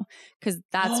Tahoe, because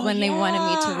that's when they wanted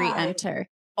me to re-enter.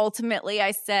 Ultimately,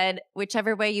 I said,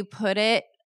 whichever way you put it,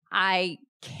 I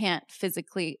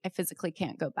physically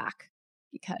can't go back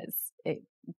because it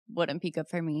wouldn't be good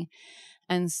for me.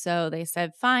 And so they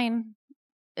said, fine,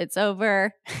 it's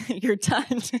over. You're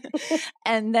done.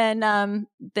 And then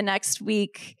the next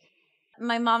week,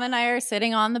 my mom and I are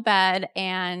sitting on the bed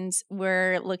and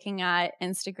we're looking at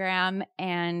Instagram,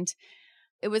 and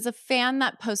it was a fan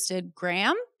that posted,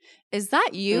 Graham, is that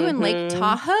you in Lake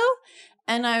Tahoe?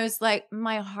 And I was like,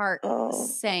 my heart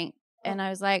sank. And I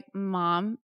was like,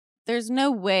 Mom, there's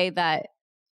no way that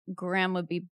Graham would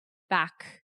be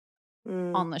back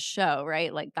on the show,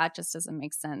 right? Like that just doesn't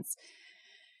make sense.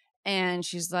 And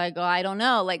she's like, oh, I don't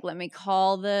know. Like, let me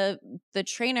call the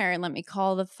trainer and let me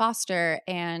call the foster.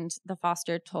 And the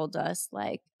foster told us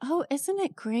like, oh, isn't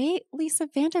it great? Lisa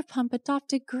Vanderpump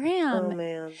adopted Graham. Oh,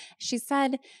 man. She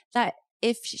said that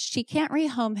if she can't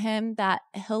rehome him, that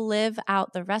he'll live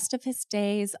out the rest of his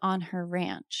days on her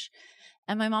ranch.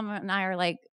 And my mom and I are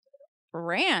like,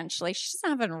 ranch? Like, she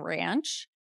doesn't have a ranch.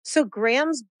 So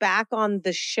Graham's back on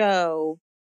the show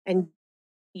and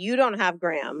you don't have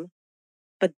Graham,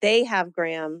 but they have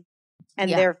Graham and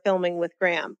they're filming with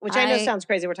Graham, which I know sounds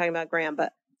crazy. We're talking about Graham,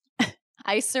 but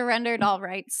I surrendered all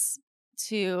rights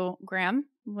to Graham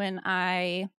when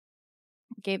I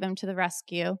gave him to the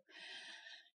rescue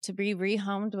to be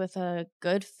rehomed with a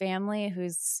good family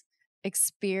who's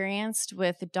experienced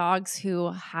with dogs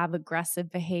who have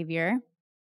aggressive behavior.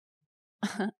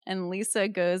 And Lisa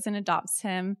goes and adopts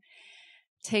him,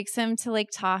 takes him to Lake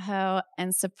Tahoe,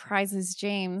 and surprises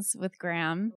James with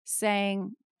Graham,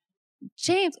 saying,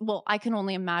 James, well, I can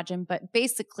only imagine, but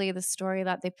basically the story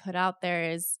that they put out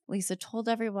there is Lisa told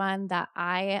everyone that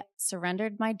I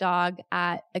surrendered my dog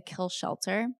at a kill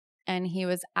shelter and he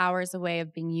was hours away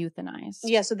of being euthanized.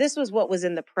 Yeah, so this was what was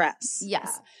in the press.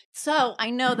 Yes. So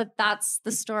I know that that's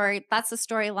the story. That's the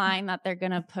storyline that they're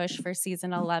going to push for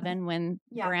season 11 when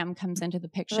Graham comes into the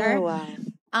picture. Oh, wow.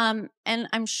 And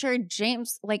I'm sure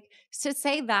James, like, to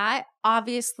say that,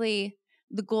 obviously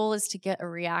the goal is to get a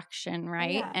reaction,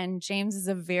 right? Yeah. And James is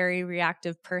a very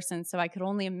reactive person. So I could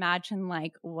only imagine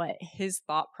like what his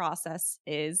thought process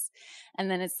is. And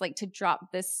then it's like to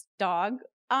drop this dog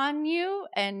on you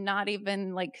and not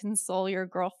even like console your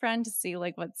girlfriend to see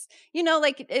like what's, you know,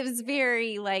 like it was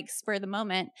very like spur of the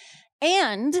moment.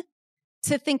 And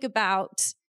to think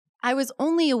about, I was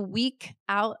only a week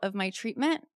out of my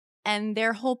treatment and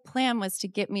their whole plan was to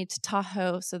get me to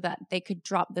Tahoe so that they could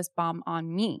drop this bomb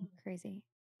on me. Crazy.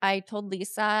 I told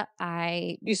Lisa,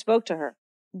 You spoke to her?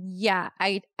 Yeah.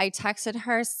 I texted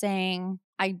her saying,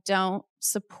 I don't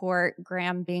support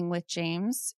Graham being with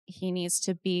James. He needs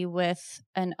to be with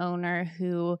an owner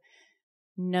who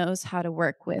knows how to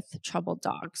work with troubled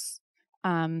dogs.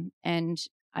 And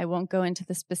I won't go into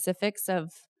the specifics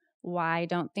of why I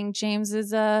don't think James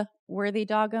is a worthy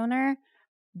dog owner,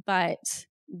 but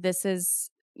this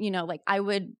is, like I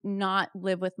would not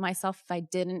live with myself if I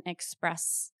didn't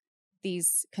express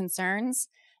these concerns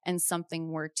and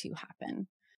something were to happen.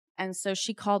 And so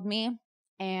she called me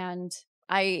and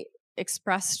I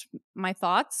expressed my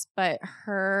thoughts, but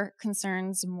her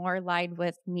concerns more lied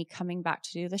with me coming back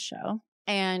to do the show.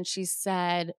 And she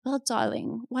said, well,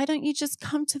 darling, why don't you just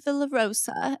come to Villa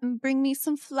Rosa and bring me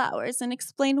some flowers and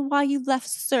explain why you left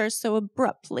Sir so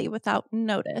abruptly without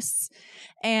notice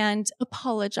and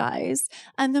apologize.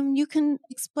 And then you can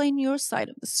explain your side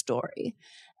of the story.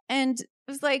 And it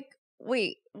was like,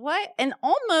 wait, what? And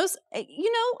almost,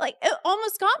 it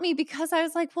almost got me because I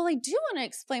was like, well, I do want to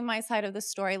explain my side of the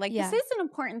story. Like, this is an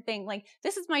important thing. Like,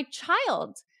 this is my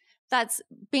child that's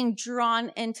being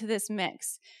drawn into this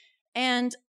mix.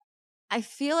 And I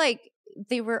feel like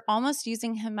they were almost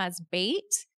using him as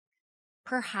bait.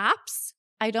 Perhaps.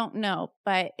 I don't know.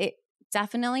 But it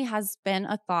definitely has been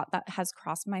a thought that has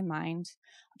crossed my mind,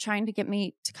 trying to get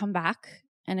me to come back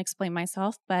and explain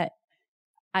myself. But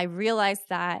I realized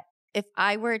that if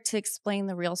I were to explain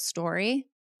the real story,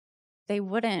 they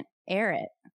wouldn't air it.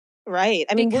 Right.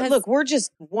 I mean, look, we're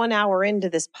just 1 hour into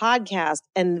this podcast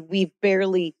and we've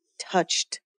barely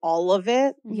touched all of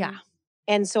it. Yeah.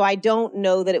 And so I don't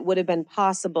know that it would have been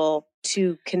possible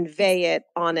to convey it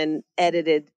on an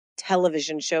edited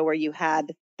television show where you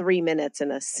had 3 minutes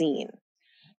in a scene.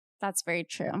 That's very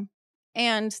true.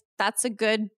 And that's a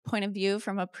good point of view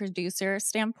from a producer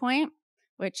standpoint,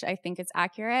 which I think is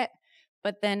accurate.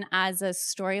 But then as a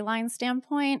storyline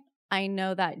standpoint, I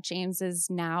know that James is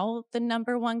now the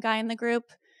number one guy in the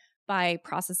group by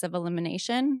process of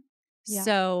elimination. Yeah.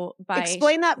 So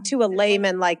explain that to a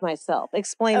layman like myself.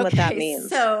 Explain what that means.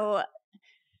 So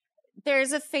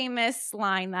there's a famous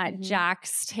line that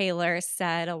Jax Taylor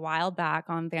said a while back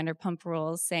on Vanderpump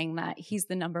Rules saying that he's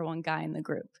the number one guy in the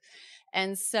group.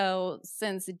 And so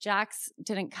since Jax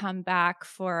didn't come back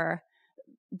for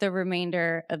the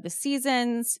remainder of the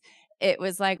seasons, it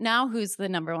was like, now who's the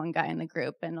number one guy in the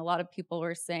group? And a lot of people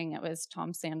were saying it was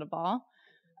Tom Sandoval.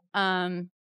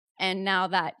 And now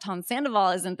that Tom Sandoval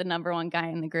isn't the number one guy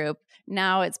in the group,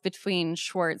 now it's between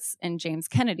Schwartz and James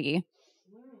Kennedy.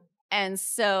 And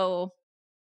so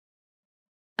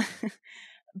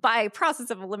by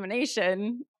process of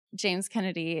elimination, James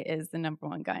Kennedy is the number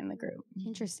one guy in the group.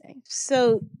 Interesting.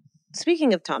 So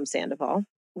speaking of Tom Sandoval,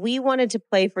 we wanted to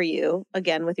play for you,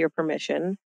 again, with your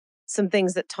permission, some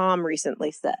things that Tom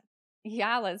recently said.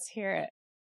 Yeah, let's hear it.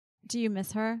 Do you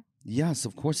miss her? Yes,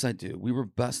 of course I do. We were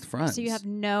best friends. So you have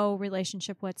no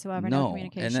relationship whatsoever, no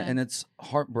communication? And it's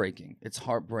heartbreaking. It's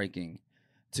heartbreaking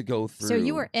to go through. So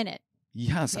you were in it?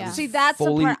 Yes. Yeah. See, that's the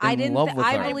part I didn't.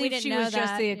 I believe she was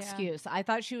just the Yeah. excuse. I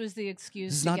thought she was the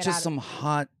excuse. This is to not get just out some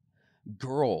hot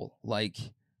girl. Like,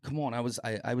 come on, I was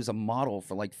a model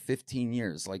for like 15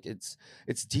 years. Like, it's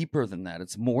deeper than that.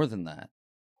 It's more than that.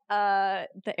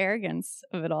 The arrogance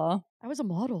of it all. I was a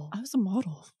model. I was a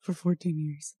model for 14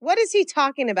 years. What is he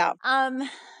talking about?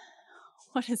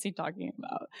 What is he talking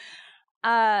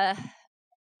about?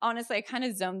 Honestly, I kind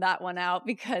of zoned that one out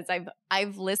because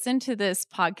I've listened to this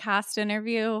podcast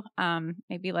interview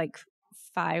maybe like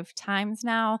 5 times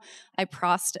now.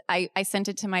 I sent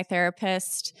it to my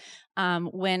therapist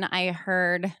when I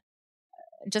heard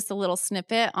just a little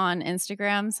snippet on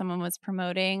Instagram. Someone was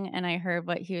promoting and I heard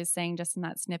what he was saying just in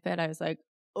that snippet. I was like,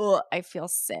 oh, I feel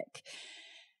sick.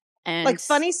 And like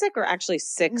funny sick or actually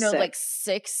sick? No, sick? like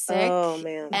sick. Oh,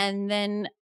 man. And then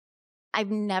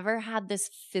I've never had this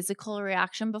physical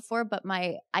reaction before, but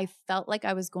I felt like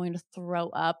I was going to throw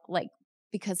up, like,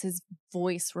 because his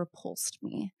voice repulsed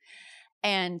me.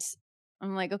 And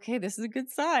I'm like, okay, this is a good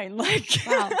sign. Like,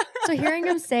 wow. So hearing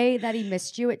him say that he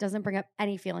missed you, it doesn't bring up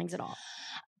any feelings at all.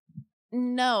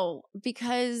 No,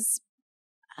 because,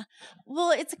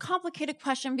 well, it's a complicated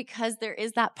question because there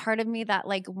is that part of me that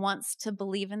like wants to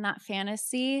believe in that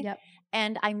fantasy. Yep.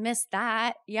 And I miss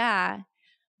that. Yeah.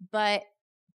 But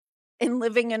in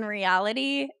living in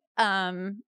reality,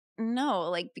 no,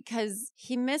 like, because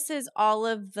he misses all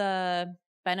of the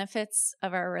benefits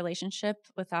of our relationship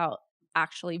without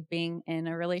actually being in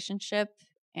a relationship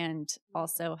and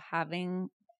also having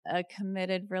a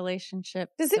committed relationship.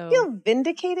 Does it feel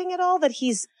vindicating at all that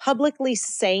he's publicly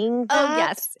saying that? Oh,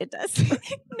 yes, it does.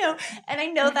 No, and I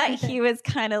know that he was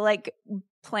kind of like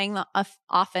playing the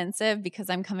offensive because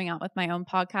I'm coming out with my own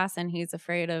podcast and he's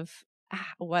afraid of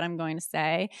what I'm going to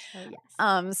say.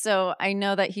 Oh, yes. So I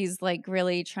know that he's like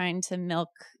really trying to milk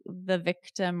the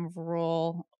victim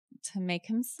role to make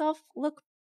himself look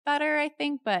better, I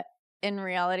think. But in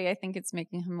reality, I think it's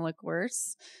making him look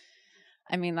worse.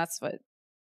 I mean,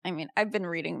 I've been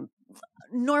reading.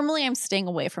 Normally, I'm staying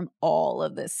away from all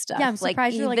of this stuff. Yeah, I'm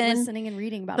surprised you're listening and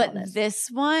reading about all this.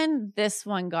 But this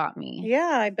one got me. Yeah,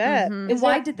 I bet. And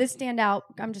why did this stand out?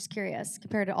 I'm just curious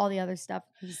compared to all the other stuff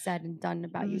he said and done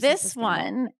about you. This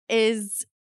one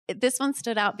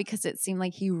stood out because it seemed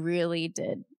like he really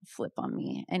did flip on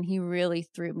me and he really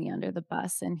threw me under the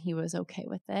bus and he was okay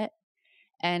with it.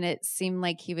 And it seemed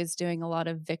like he was doing a lot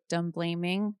of victim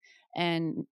blaming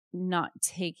and not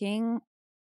taking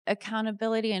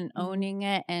accountability and owning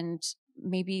it and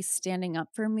maybe standing up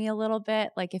for me a little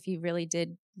bit. Like if he really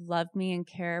did love me and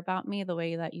care about me the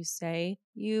way that you say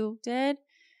you did,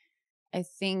 I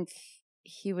think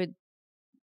he would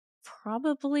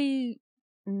probably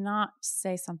not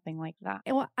say something like that.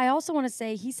 Well, I also want to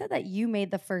say he said that you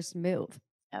made the first move.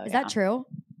 Is that true?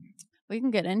 We can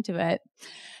get into it.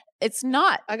 It's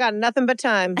not. I got nothing but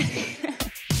time.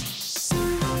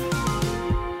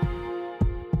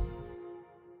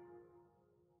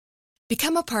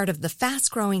 Become a part of the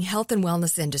fast-growing health and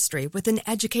wellness industry with an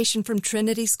education from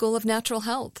Trinity School of Natural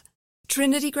Health.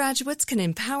 Trinity graduates can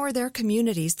empower their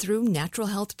communities through natural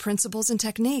health principles and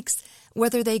techniques,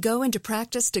 whether they go into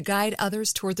practice to guide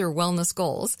others toward their wellness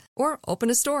goals or open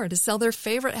a store to sell their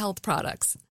favorite health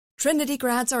products. Trinity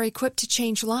grads are equipped to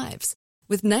change lives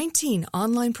with 19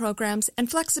 online programs and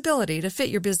flexibility to fit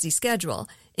your busy schedule,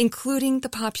 including the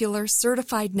popular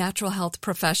Certified Natural Health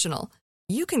Professional.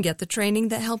 You can get the training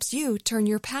that helps you turn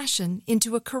your passion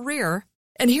into a career.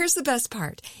 And here's the best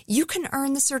part. You can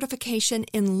earn the certification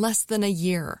in less than a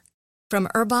year. From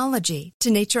herbology to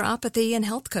naturopathy and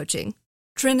health coaching,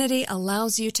 Trinity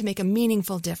allows you to make a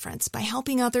meaningful difference by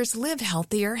helping others live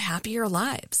healthier, happier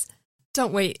lives.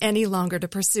 Don't wait any longer to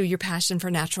pursue your passion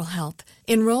for natural health.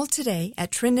 Enroll today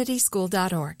at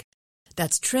trinityschool.org.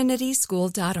 That's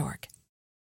trinityschool.org.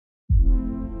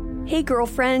 Hey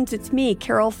girlfriends, it's me,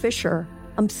 Carol Fisher.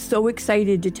 I'm so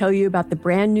excited to tell you about the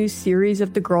brand new series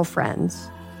of The Girlfriends.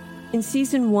 In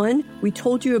season 1, we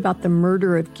told you about the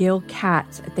murder of Gail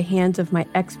Katz at the hands of my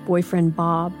ex-boyfriend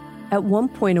Bob. At one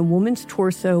point, a woman's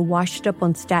torso washed up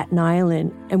on Staten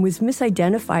Island and was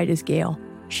misidentified as Gail.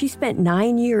 She spent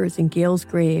 9 years in Gail's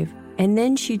grave, and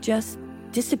then she just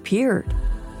disappeared.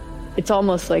 It's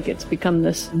almost like it's become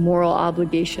this moral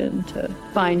obligation to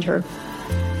find her.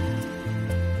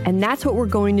 And that's what we're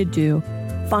going to do.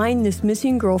 Find this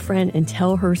missing girlfriend and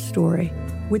tell her story.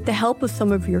 With the help of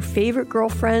some of your favorite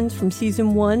girlfriends from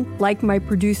season 1, like my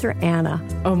producer, Anna.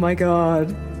 Oh my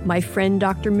God. My friend,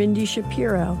 Dr. Mindy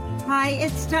Shapiro. Hi,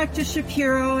 it's Dr.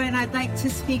 Shapiro, and I'd like to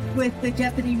speak with the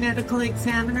Deputy Medical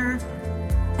Examiner.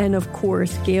 And of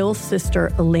course, Gail's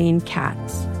sister, Elaine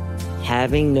Katz.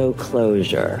 Having no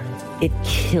closure, it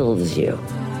kills you.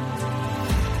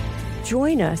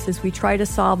 Join us as we try to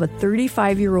solve a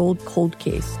 35-year-old cold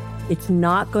case. It's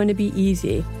not going to be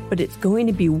easy, but it's going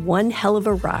to be one hell of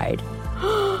a ride.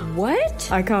 What?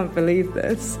 I can't believe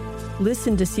this.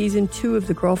 Listen to season 2 of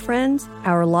The Girlfriends,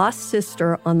 Our Lost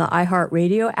Sister on the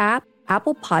iHeartRadio app,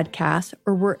 Apple Podcasts,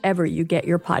 or wherever you get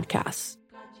your podcasts.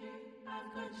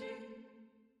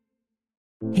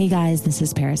 Hey guys, this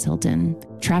is Paris Hilton.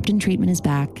 Trapped in Treatment is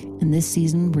back, and this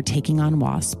season we're taking on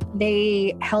WASP.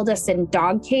 They held us in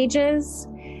dog cages.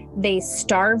 They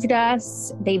starved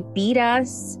us. They beat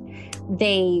us.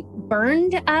 They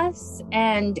burned us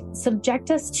and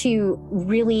subject us to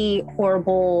really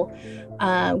horrible,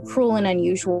 cruel and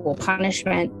unusual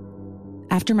punishment.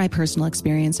 After my personal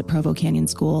experience at Provo Canyon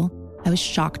School, I was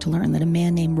shocked to learn that a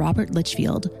man named Robert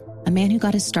Litchfield, a man who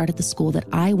got his start at the school that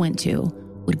I went to,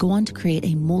 would go on to create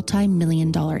a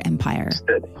multi-million-dollar empire.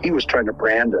 He was trying to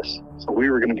brand us, so we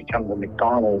were going to become the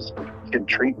McDonald's of kid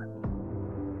treatment.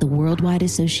 The Worldwide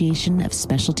Association of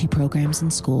Specialty Programs in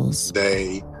Schools.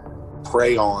 They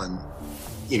prey on,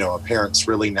 a parent's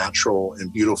really natural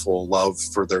and beautiful love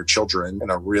for their children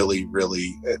in a really,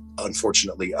 really,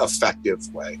 unfortunately,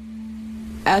 effective way.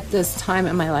 At this time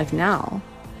in my life now,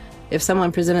 if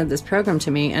someone presented this program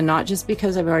to me, and not just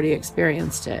because I've already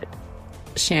experienced it,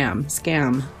 sham,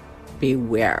 scam,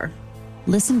 beware.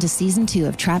 Listen to season 2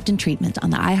 of Trapped in Treatment on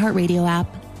the iHeartRadio app,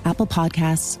 Apple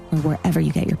Podcasts, or wherever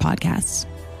you get your podcasts.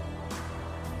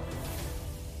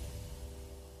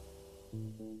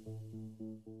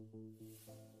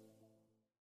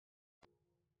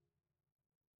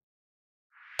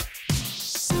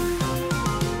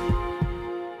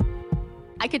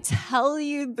 I could tell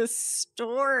you the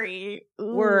story.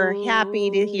 We're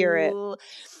happy to hear it.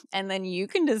 And then you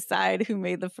can decide who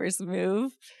made the first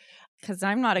move, because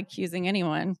I'm not accusing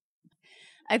anyone.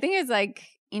 I think it's like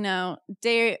a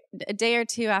day or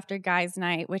two after guys'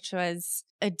 night, which was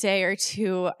a day or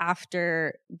two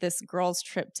after this girls'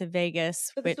 trip to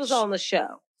Vegas. But this was all on the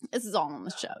show. This is all on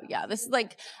the show. Yeah. This is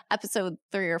like episode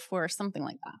 3 or 4, something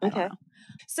like that. Okay. I don't know.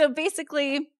 So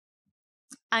basically,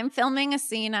 I'm filming a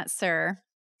scene at SUR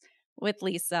with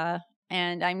Lisa,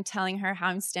 and I'm telling her how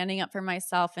I'm standing up for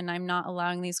myself and I'm not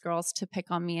allowing these girls to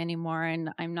pick on me anymore, and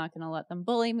I'm not going to let them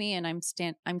bully me, and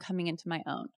I'm coming into my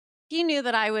own. He knew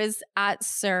that I was at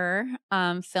SUR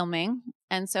filming,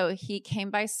 and so he came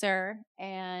by SUR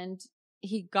and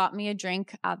he got me a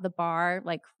drink at the bar,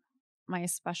 like my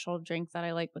special drink that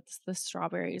I like with the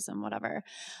strawberries and whatever.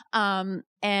 And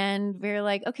we were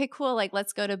like, okay, cool. Like,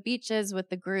 let's go to Beaches with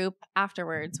the group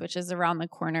afterwards, which is around the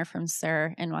corner from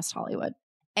SUR in West Hollywood.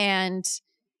 And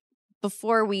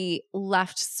before we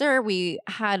left SUR, we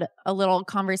had a little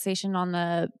conversation on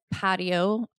the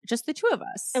patio, just the two of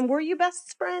us. And were you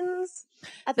best friends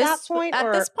at that point?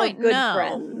 At this point, good no.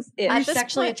 friends? Are you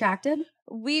sexually attracted?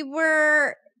 We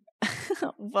were,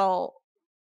 well...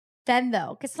 Then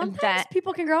though, because sometimes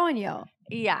people can grow on you.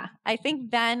 Yeah. I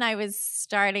think then I was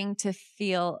starting to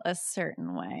feel a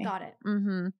certain way. Got it.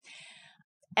 Mm-hmm.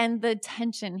 And the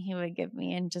tension he would give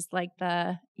me and just like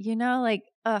the,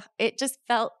 it just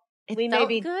felt, we may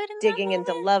be good digging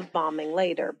into love bombing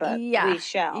later, but we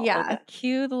shall. Yeah. Okay.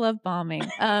 Cue the love bombing.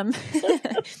 And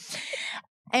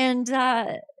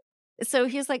so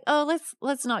he was like, oh,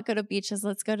 let's not go to Beaches.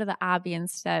 Let's go to the Abbey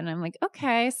instead. And I'm like,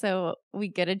 okay. So we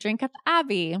get a drink at the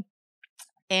Abbey.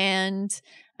 And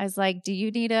I was like, do you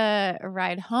need a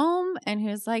ride home? And he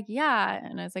was like, yeah.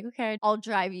 And I was like, okay, I'll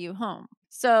drive you home.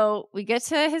 So we get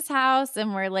to his house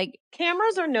and we're like,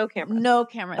 cameras or no cameras? No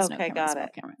cameras. Okay, no cameras, got no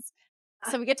it. Cameras.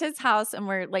 So we get to his house and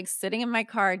we're like sitting in my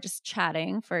car just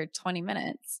chatting for 20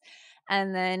 minutes.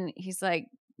 And then he's like,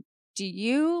 do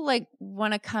you like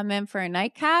want to come in for a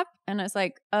nightcap? And I was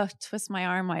like, oh, twist my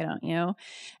arm, why don't you?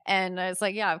 And I was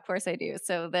like, yeah, of course I do.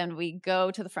 So then we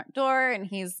go to the front door and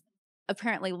he's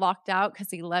apparently locked out because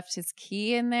he left his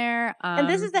key in there. And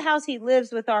this is the house he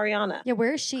lives with Ariana. Yeah,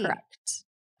 where is she?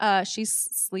 Correct. She's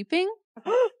sleeping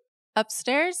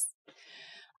upstairs.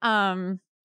 So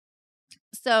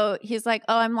he's like,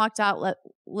 oh, I'm locked out.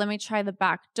 Let me try the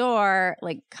back door.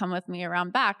 Like, come with me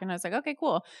around back. And I was like, okay,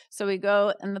 cool. So we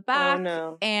go in the back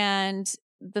and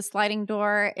the sliding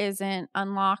door isn't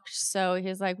unlocked. So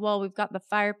he's like, well, we've got the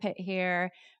fire pit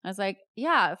here. I was like,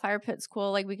 yeah, the fire pit's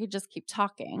cool. Like, we could just keep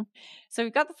talking. So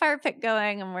we've got the fire pit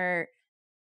going and we're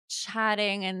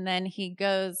chatting. And then he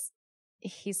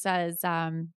says,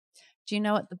 do you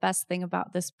know what the best thing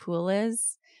about this pool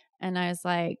is? And I was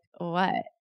like, what?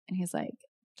 And he's like,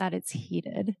 that it's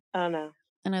heated. Oh, no.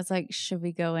 And I was like, should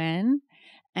we go in?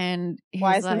 And he's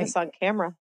why isn't this on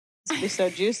camera? This would be so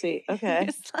juicy. Okay.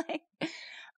 It's like,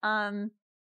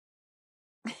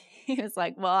 he was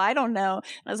like, well, I don't know.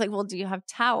 And I was like, well, do you have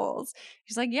towels?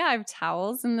 He's like, yeah, I have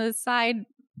towels in the side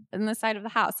of the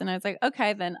house. And I was like,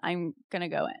 okay, then I'm going to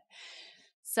go in.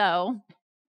 So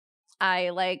I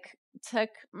like took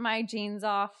my jeans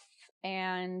off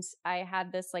and I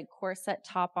had this like corset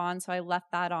top on. So I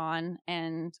left that on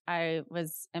and I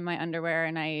was in my underwear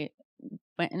and I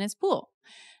went in his pool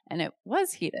and it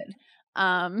was heated.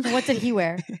 What did he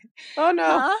wear? Oh no.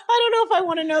 I don't know if I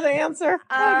want to know the answer. Oh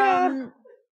God.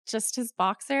 Just his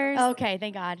boxers. Okay,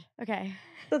 thank God. Okay.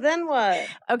 So then what?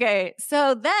 Okay.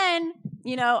 So then,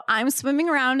 I'm swimming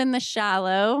around in the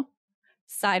shallow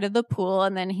side of the pool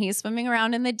and then he's swimming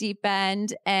around in the deep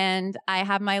end and I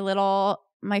have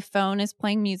my phone is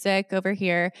playing music over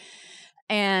here.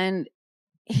 And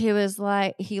he was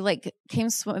like, he came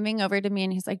swimming over to me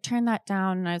and he's like, turn that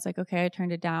down. And I was like, okay, I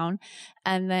turned it down.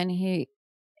 And then he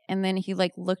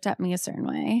like looked at me a certain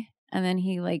way. And then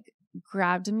he like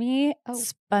grabbed me,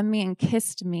 spun me and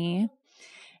kissed me.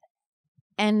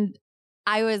 And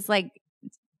I was like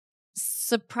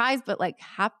surprised, but like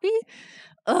happy.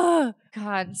 Oh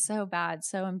God, so bad.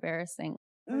 So embarrassing.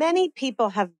 Many people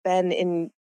have been in,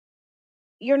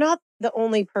 you're not the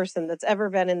only person that's ever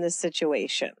been in this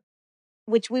situation,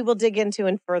 which we will dig into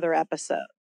in further episodes.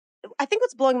 I think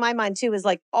what's blowing my mind too is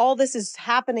like all this is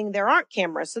happening. There aren't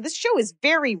cameras. So this show is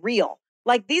very real.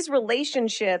 Like these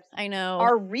relationships I know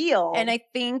are real. And I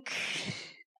think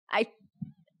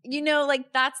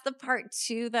like that's the part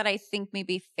too that I think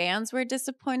maybe fans were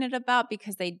disappointed about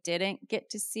because they didn't get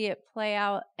to see it play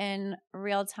out in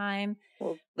real time.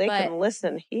 Well, they can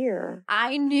listen here.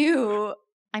 I knew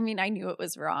it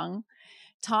was wrong.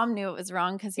 Tom knew it was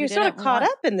wrong because you're sort of caught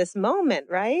up in this moment,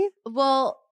 right?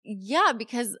 Well, yeah,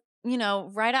 because,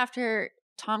 right after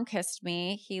Tom kissed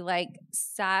me, he like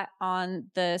sat on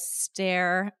the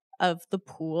stair of the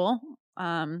pool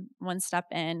one step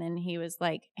in, and he was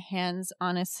like hands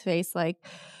on his face,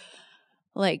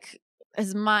 like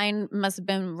his mind must have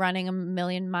been running a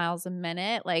million miles a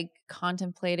minute, like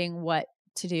contemplating what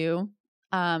to do.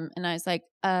 And I was like,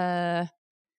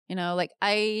 like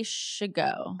I should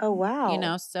go. Oh,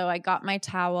 wow. So I got my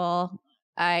towel,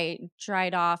 I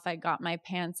dried off, I got my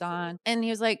pants on, and he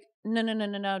was like,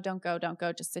 no, don't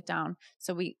go, just sit down.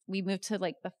 So we moved to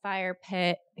like the fire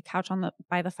pit, the couch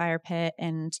by the fire pit.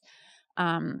 And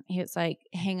he was like,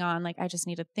 hang on, like I just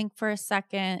need to think for a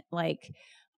second. Like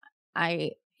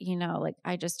I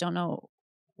just don't know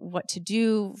what to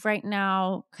do right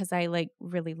now, because I like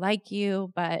really like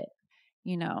you, but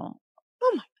oh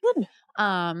my goodness.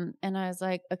 And I was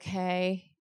like,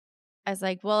 okay. I was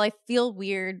like, well, I feel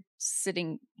weird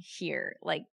sitting here.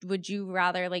 Like, would you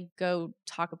rather like go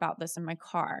talk about this in my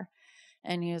car?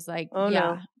 And he was like, oh, yeah.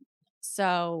 No.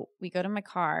 So we go to my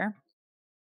car.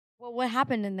 Well, what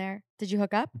happened in there? Did you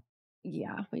hook up?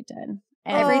 Yeah, we did. And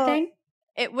everything?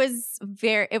 It was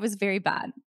very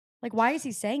bad. Like, why is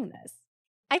he saying this?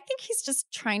 I think he's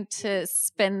just trying to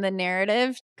spin the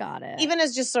narrative. Got it. Even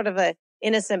as just sort of a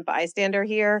innocent bystander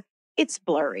here, it's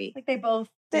blurry. Like they both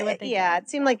do what they did. It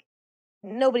seemed like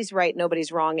nobody's right,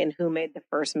 nobody's wrong in who made the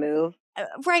first move.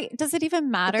 Right. Does it even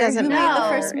matter It doesn't who matter. made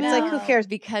the first move? It's like, who cares?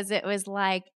 Because it was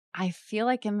like, I feel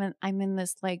like I'm in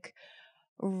this like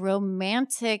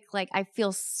romantic, like I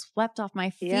feel swept off my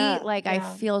feet. I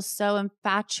feel so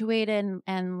infatuated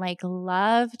and like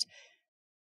loved.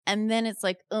 And then it's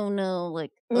like, oh no,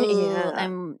 like,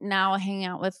 I'm now hanging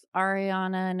out with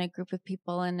Ariana and a group of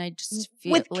people, and I just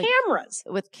feel with like, cameras.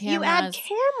 With cameras. You add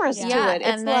cameras to it. It's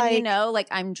and then, like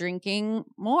I'm drinking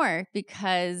more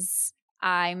because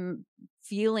I'm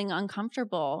feeling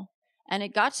uncomfortable. And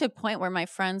it got to a point where my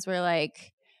friends were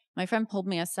like, my friend pulled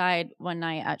me aside one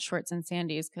night at Shorts and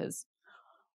Sandy's because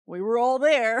we were all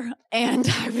there and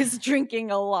I was drinking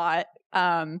a lot.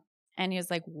 And he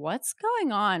was like, what's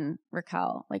going on,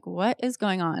 Raquel? Like, what is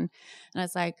going on? And I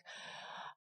was like,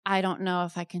 I don't know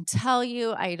if I can tell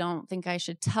you. I don't think I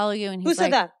should tell you. And he's who said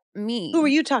like, that? Me. Who were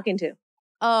you talking to?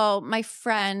 Oh, my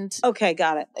friend. Okay,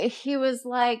 got it. He was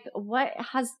like,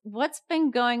 what's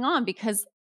been going on? Because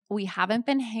we haven't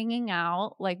been hanging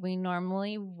out like we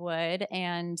normally would.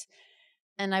 And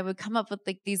I would come up with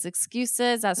like these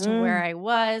excuses as to where I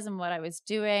was and what I was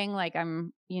doing. Like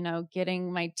I'm,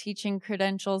 getting my teaching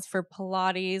credentials for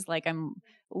Pilates. Like I'm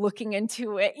looking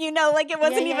into it, like it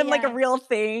wasn't even like a real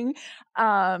thing.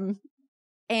 And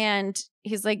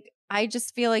he's like, I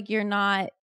just feel like you're not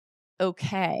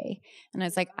okay. And I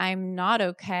was like, I'm not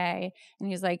okay. And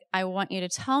he's like, I want you to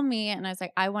tell me. And I was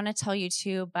like, I want to tell you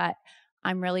too, but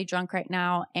I'm really drunk right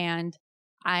now and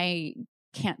I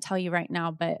can't tell you right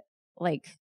now, but like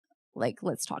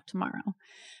let's talk tomorrow.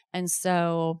 And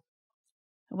so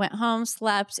I went home,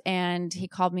 slept, and he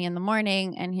called me in the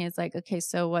morning and he was like, okay,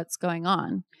 so what's going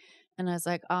on? And I was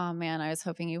like, oh man, I was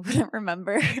hoping you wouldn't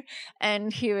remember.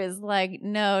 And he was like,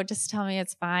 no, just tell me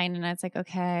it's fine. And I was like,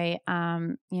 okay.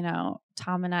 Tom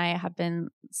and I have been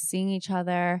seeing each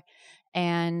other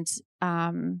and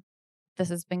this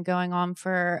has been going on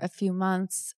for a few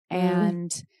months.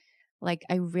 And like,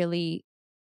 I really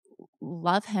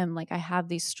love him. Like I have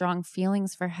these strong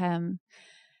feelings for him.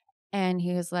 And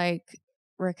he was like,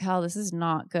 Raquel, this is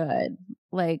not good.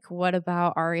 Like, what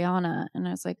about Ariana? And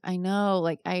I was like, I know,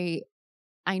 like, I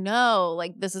know,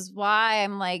 like, this is why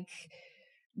I'm like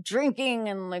drinking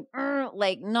and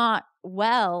like not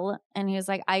well. And he was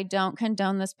like, I don't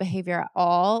condone this behavior at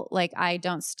all. Like, I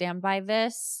don't stand by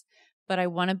this, but I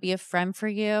want to be a friend for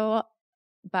you,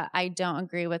 but I don't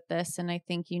agree with this. And I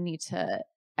think you need to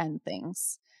end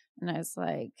things. And I was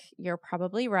like, you're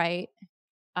probably right.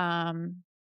 I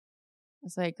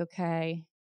was like, okay,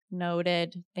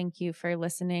 noted. Thank you for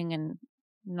listening and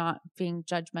not being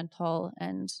judgmental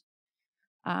and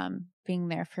being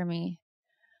there for me.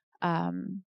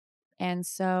 And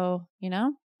so,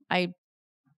 I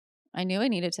knew I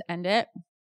needed to end it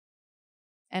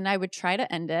and I would try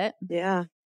to end it. Yeah.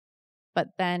 But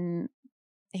then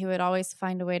he would always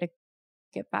find a way to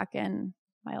get back in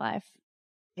my life.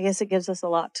 I guess it gives us a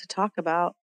lot to talk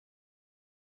about.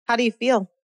 How do you feel?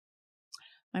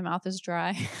 My mouth is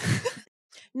dry.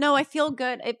 No, I feel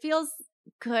good. It feels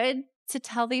good to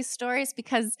tell these stories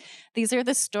because these are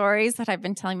the stories that I've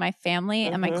been telling my family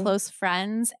and my close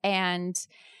friends. And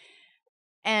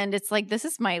it's like, this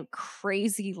is my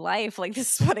crazy life. Like,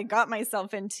 this is what I got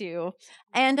myself into.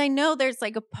 And I know there's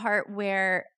like a part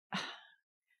where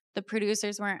the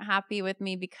producers weren't happy with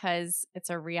me because it's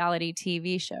a reality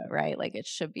TV show, right? Like it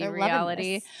should be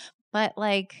reality. But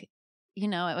like,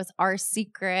 it was our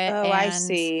secret. Oh, I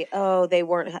see. Oh, they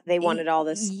wanted all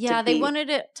this. Yeah, they wanted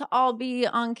it to all be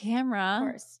on camera. Of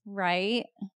course. Right.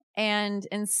 And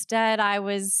instead I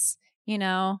was,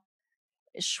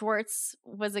 Schwartz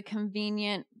was a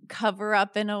convenient cover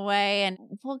up in a way. And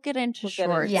we'll get into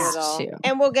Schwartz too.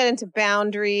 And we'll get into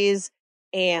boundaries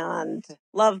and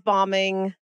love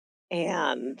bombing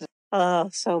and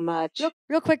so much.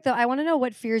 Real quick though, I want to know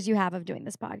what fears you have of doing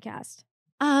this podcast.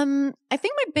 I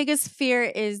think my biggest fear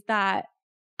is that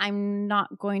I'm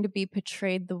not going to be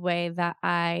portrayed the way that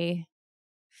I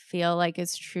feel like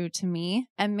is true to me.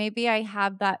 And maybe I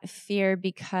have that fear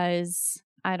because,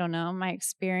 I don't know, my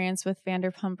experience with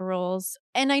Vanderpump Rules.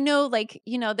 And I know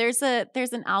there's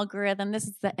an algorithm. This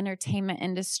is the entertainment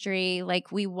industry.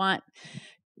 Like, we want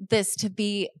this to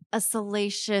be a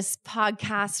salacious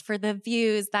podcast for the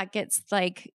views that gets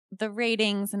like the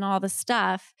ratings and all the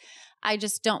stuff. I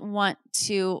just don't want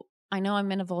to, I know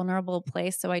I'm in a vulnerable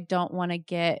place, so I don't want to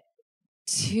get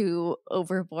too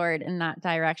overboard in that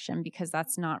direction because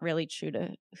that's not really true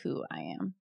to who I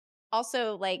am.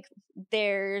 Also,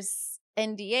 there's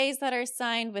NDAs that are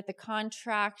signed with the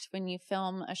contract when you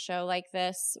film a show like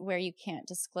this where you can't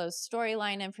disclose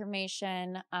storyline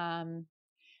information.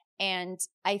 And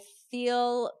I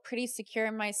feel pretty secure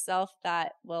in myself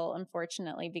that, well,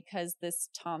 unfortunately, because this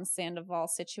Tom Sandoval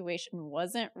situation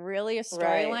wasn't really a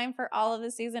storyline for all of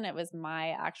the season, it was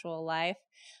my actual life.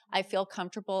 I feel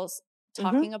comfortable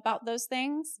talking about those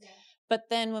things. Yeah. But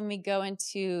then when we go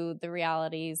into the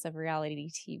realities of reality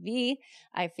TV,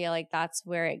 I feel like that's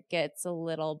where it gets a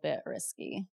little bit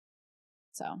risky.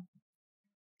 So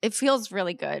it feels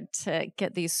really good to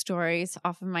get these stories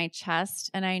off of my chest.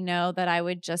 And I know that I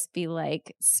would just be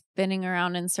spinning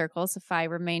around in circles if I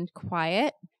remained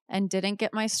quiet and didn't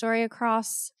get my story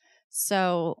across.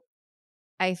 So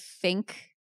I thank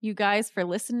you guys for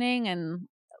listening. And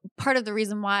part of the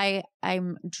reason why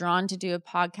I'm drawn to do a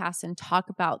podcast and talk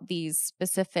about these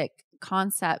specific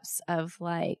concepts of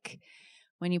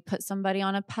when you put somebody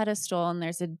on a pedestal and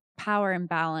there's a power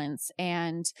imbalance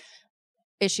and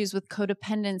issues with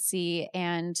codependency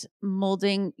and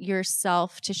molding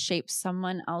yourself to shape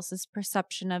someone else's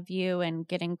perception of you and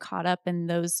getting caught up in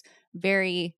those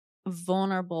very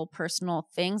vulnerable personal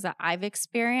things that I've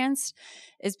experienced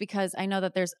is because I know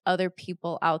that there's other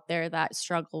people out there that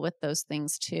struggle with those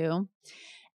things too.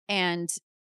 And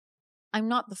I'm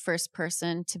not the first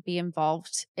person to be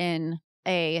involved in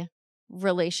a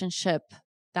relationship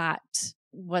that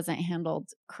wasn't handled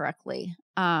correctly.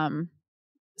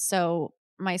 So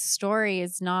my story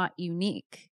is not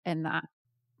unique in that.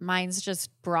 Mine's just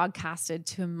broadcasted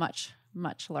to a much,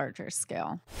 much larger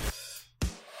scale.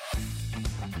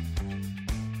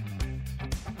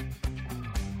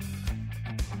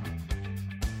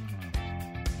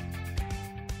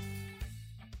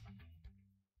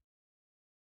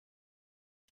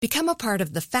 Become a part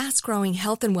of the fast-growing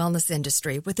health and wellness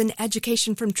industry with an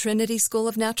education from Trinity School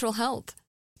of Natural Health.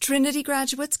 Trinity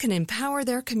graduates can empower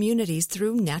their communities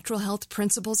through natural health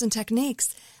principles and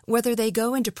techniques, whether they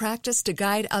go into practice to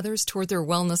guide others toward their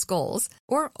wellness goals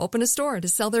or open a store to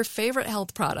sell their favorite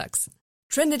health products.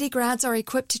 Trinity grads are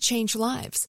equipped to change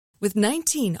lives with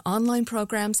 19 online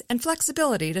programs and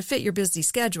flexibility to fit your busy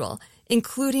schedule,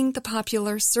 including the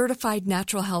popular Certified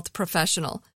Natural Health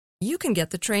Professional. You can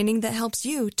get the training that helps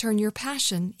you turn your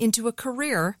passion into a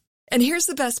career. And here's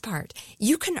the best part.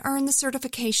 You can earn the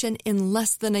certification in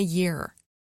less than a year.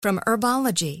 From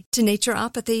herbology to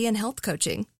naturopathy and health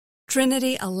coaching,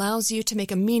 Trinity allows you to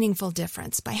make a meaningful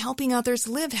difference by helping others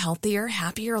live healthier,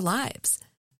 happier lives.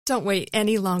 Don't wait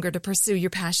any longer to pursue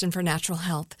your passion for natural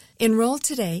health. Enroll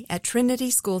today at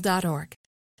trinityschool.org.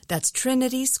 That's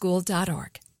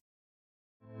trinityschool.org.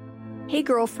 Hey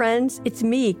girlfriends, it's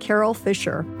me, Carol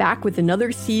Fisher, back with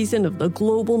another season of the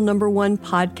global #1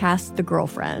 podcast, The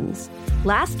Girlfriends.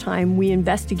 Last time, we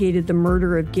investigated the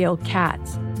murder of Gail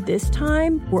Katz. This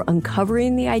time, we're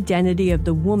uncovering the identity of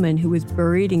the woman who was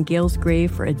buried in Gail's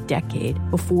grave for a decade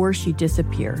before she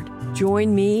disappeared.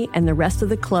 Join me and the rest of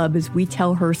the club as we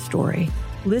tell her story.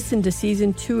 Listen to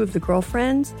Season 2 of The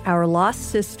Girlfriends, Our Lost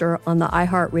Sister on the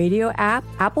iHeartRadio app,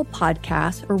 Apple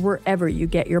Podcasts, or wherever you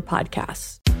get your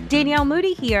podcasts. Danielle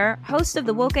Moody here, host of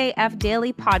the Woke AF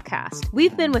Daily podcast.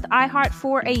 We've been with iHeart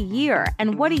for a year,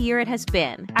 and what a year it has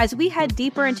been. As we head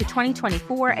deeper into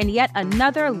 2024 and yet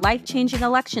another life-changing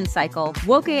election cycle,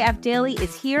 Woke AF Daily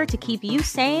is here to keep you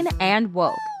sane and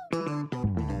woke.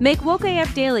 Make Woke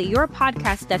AF Daily your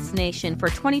podcast destination for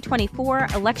 2024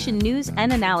 election news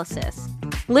and analysis.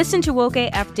 Listen to Woke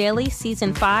AF Daily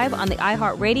Season 5 on the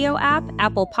iHeartRadio app,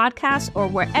 Apple Podcasts, or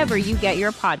wherever you get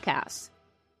your podcasts.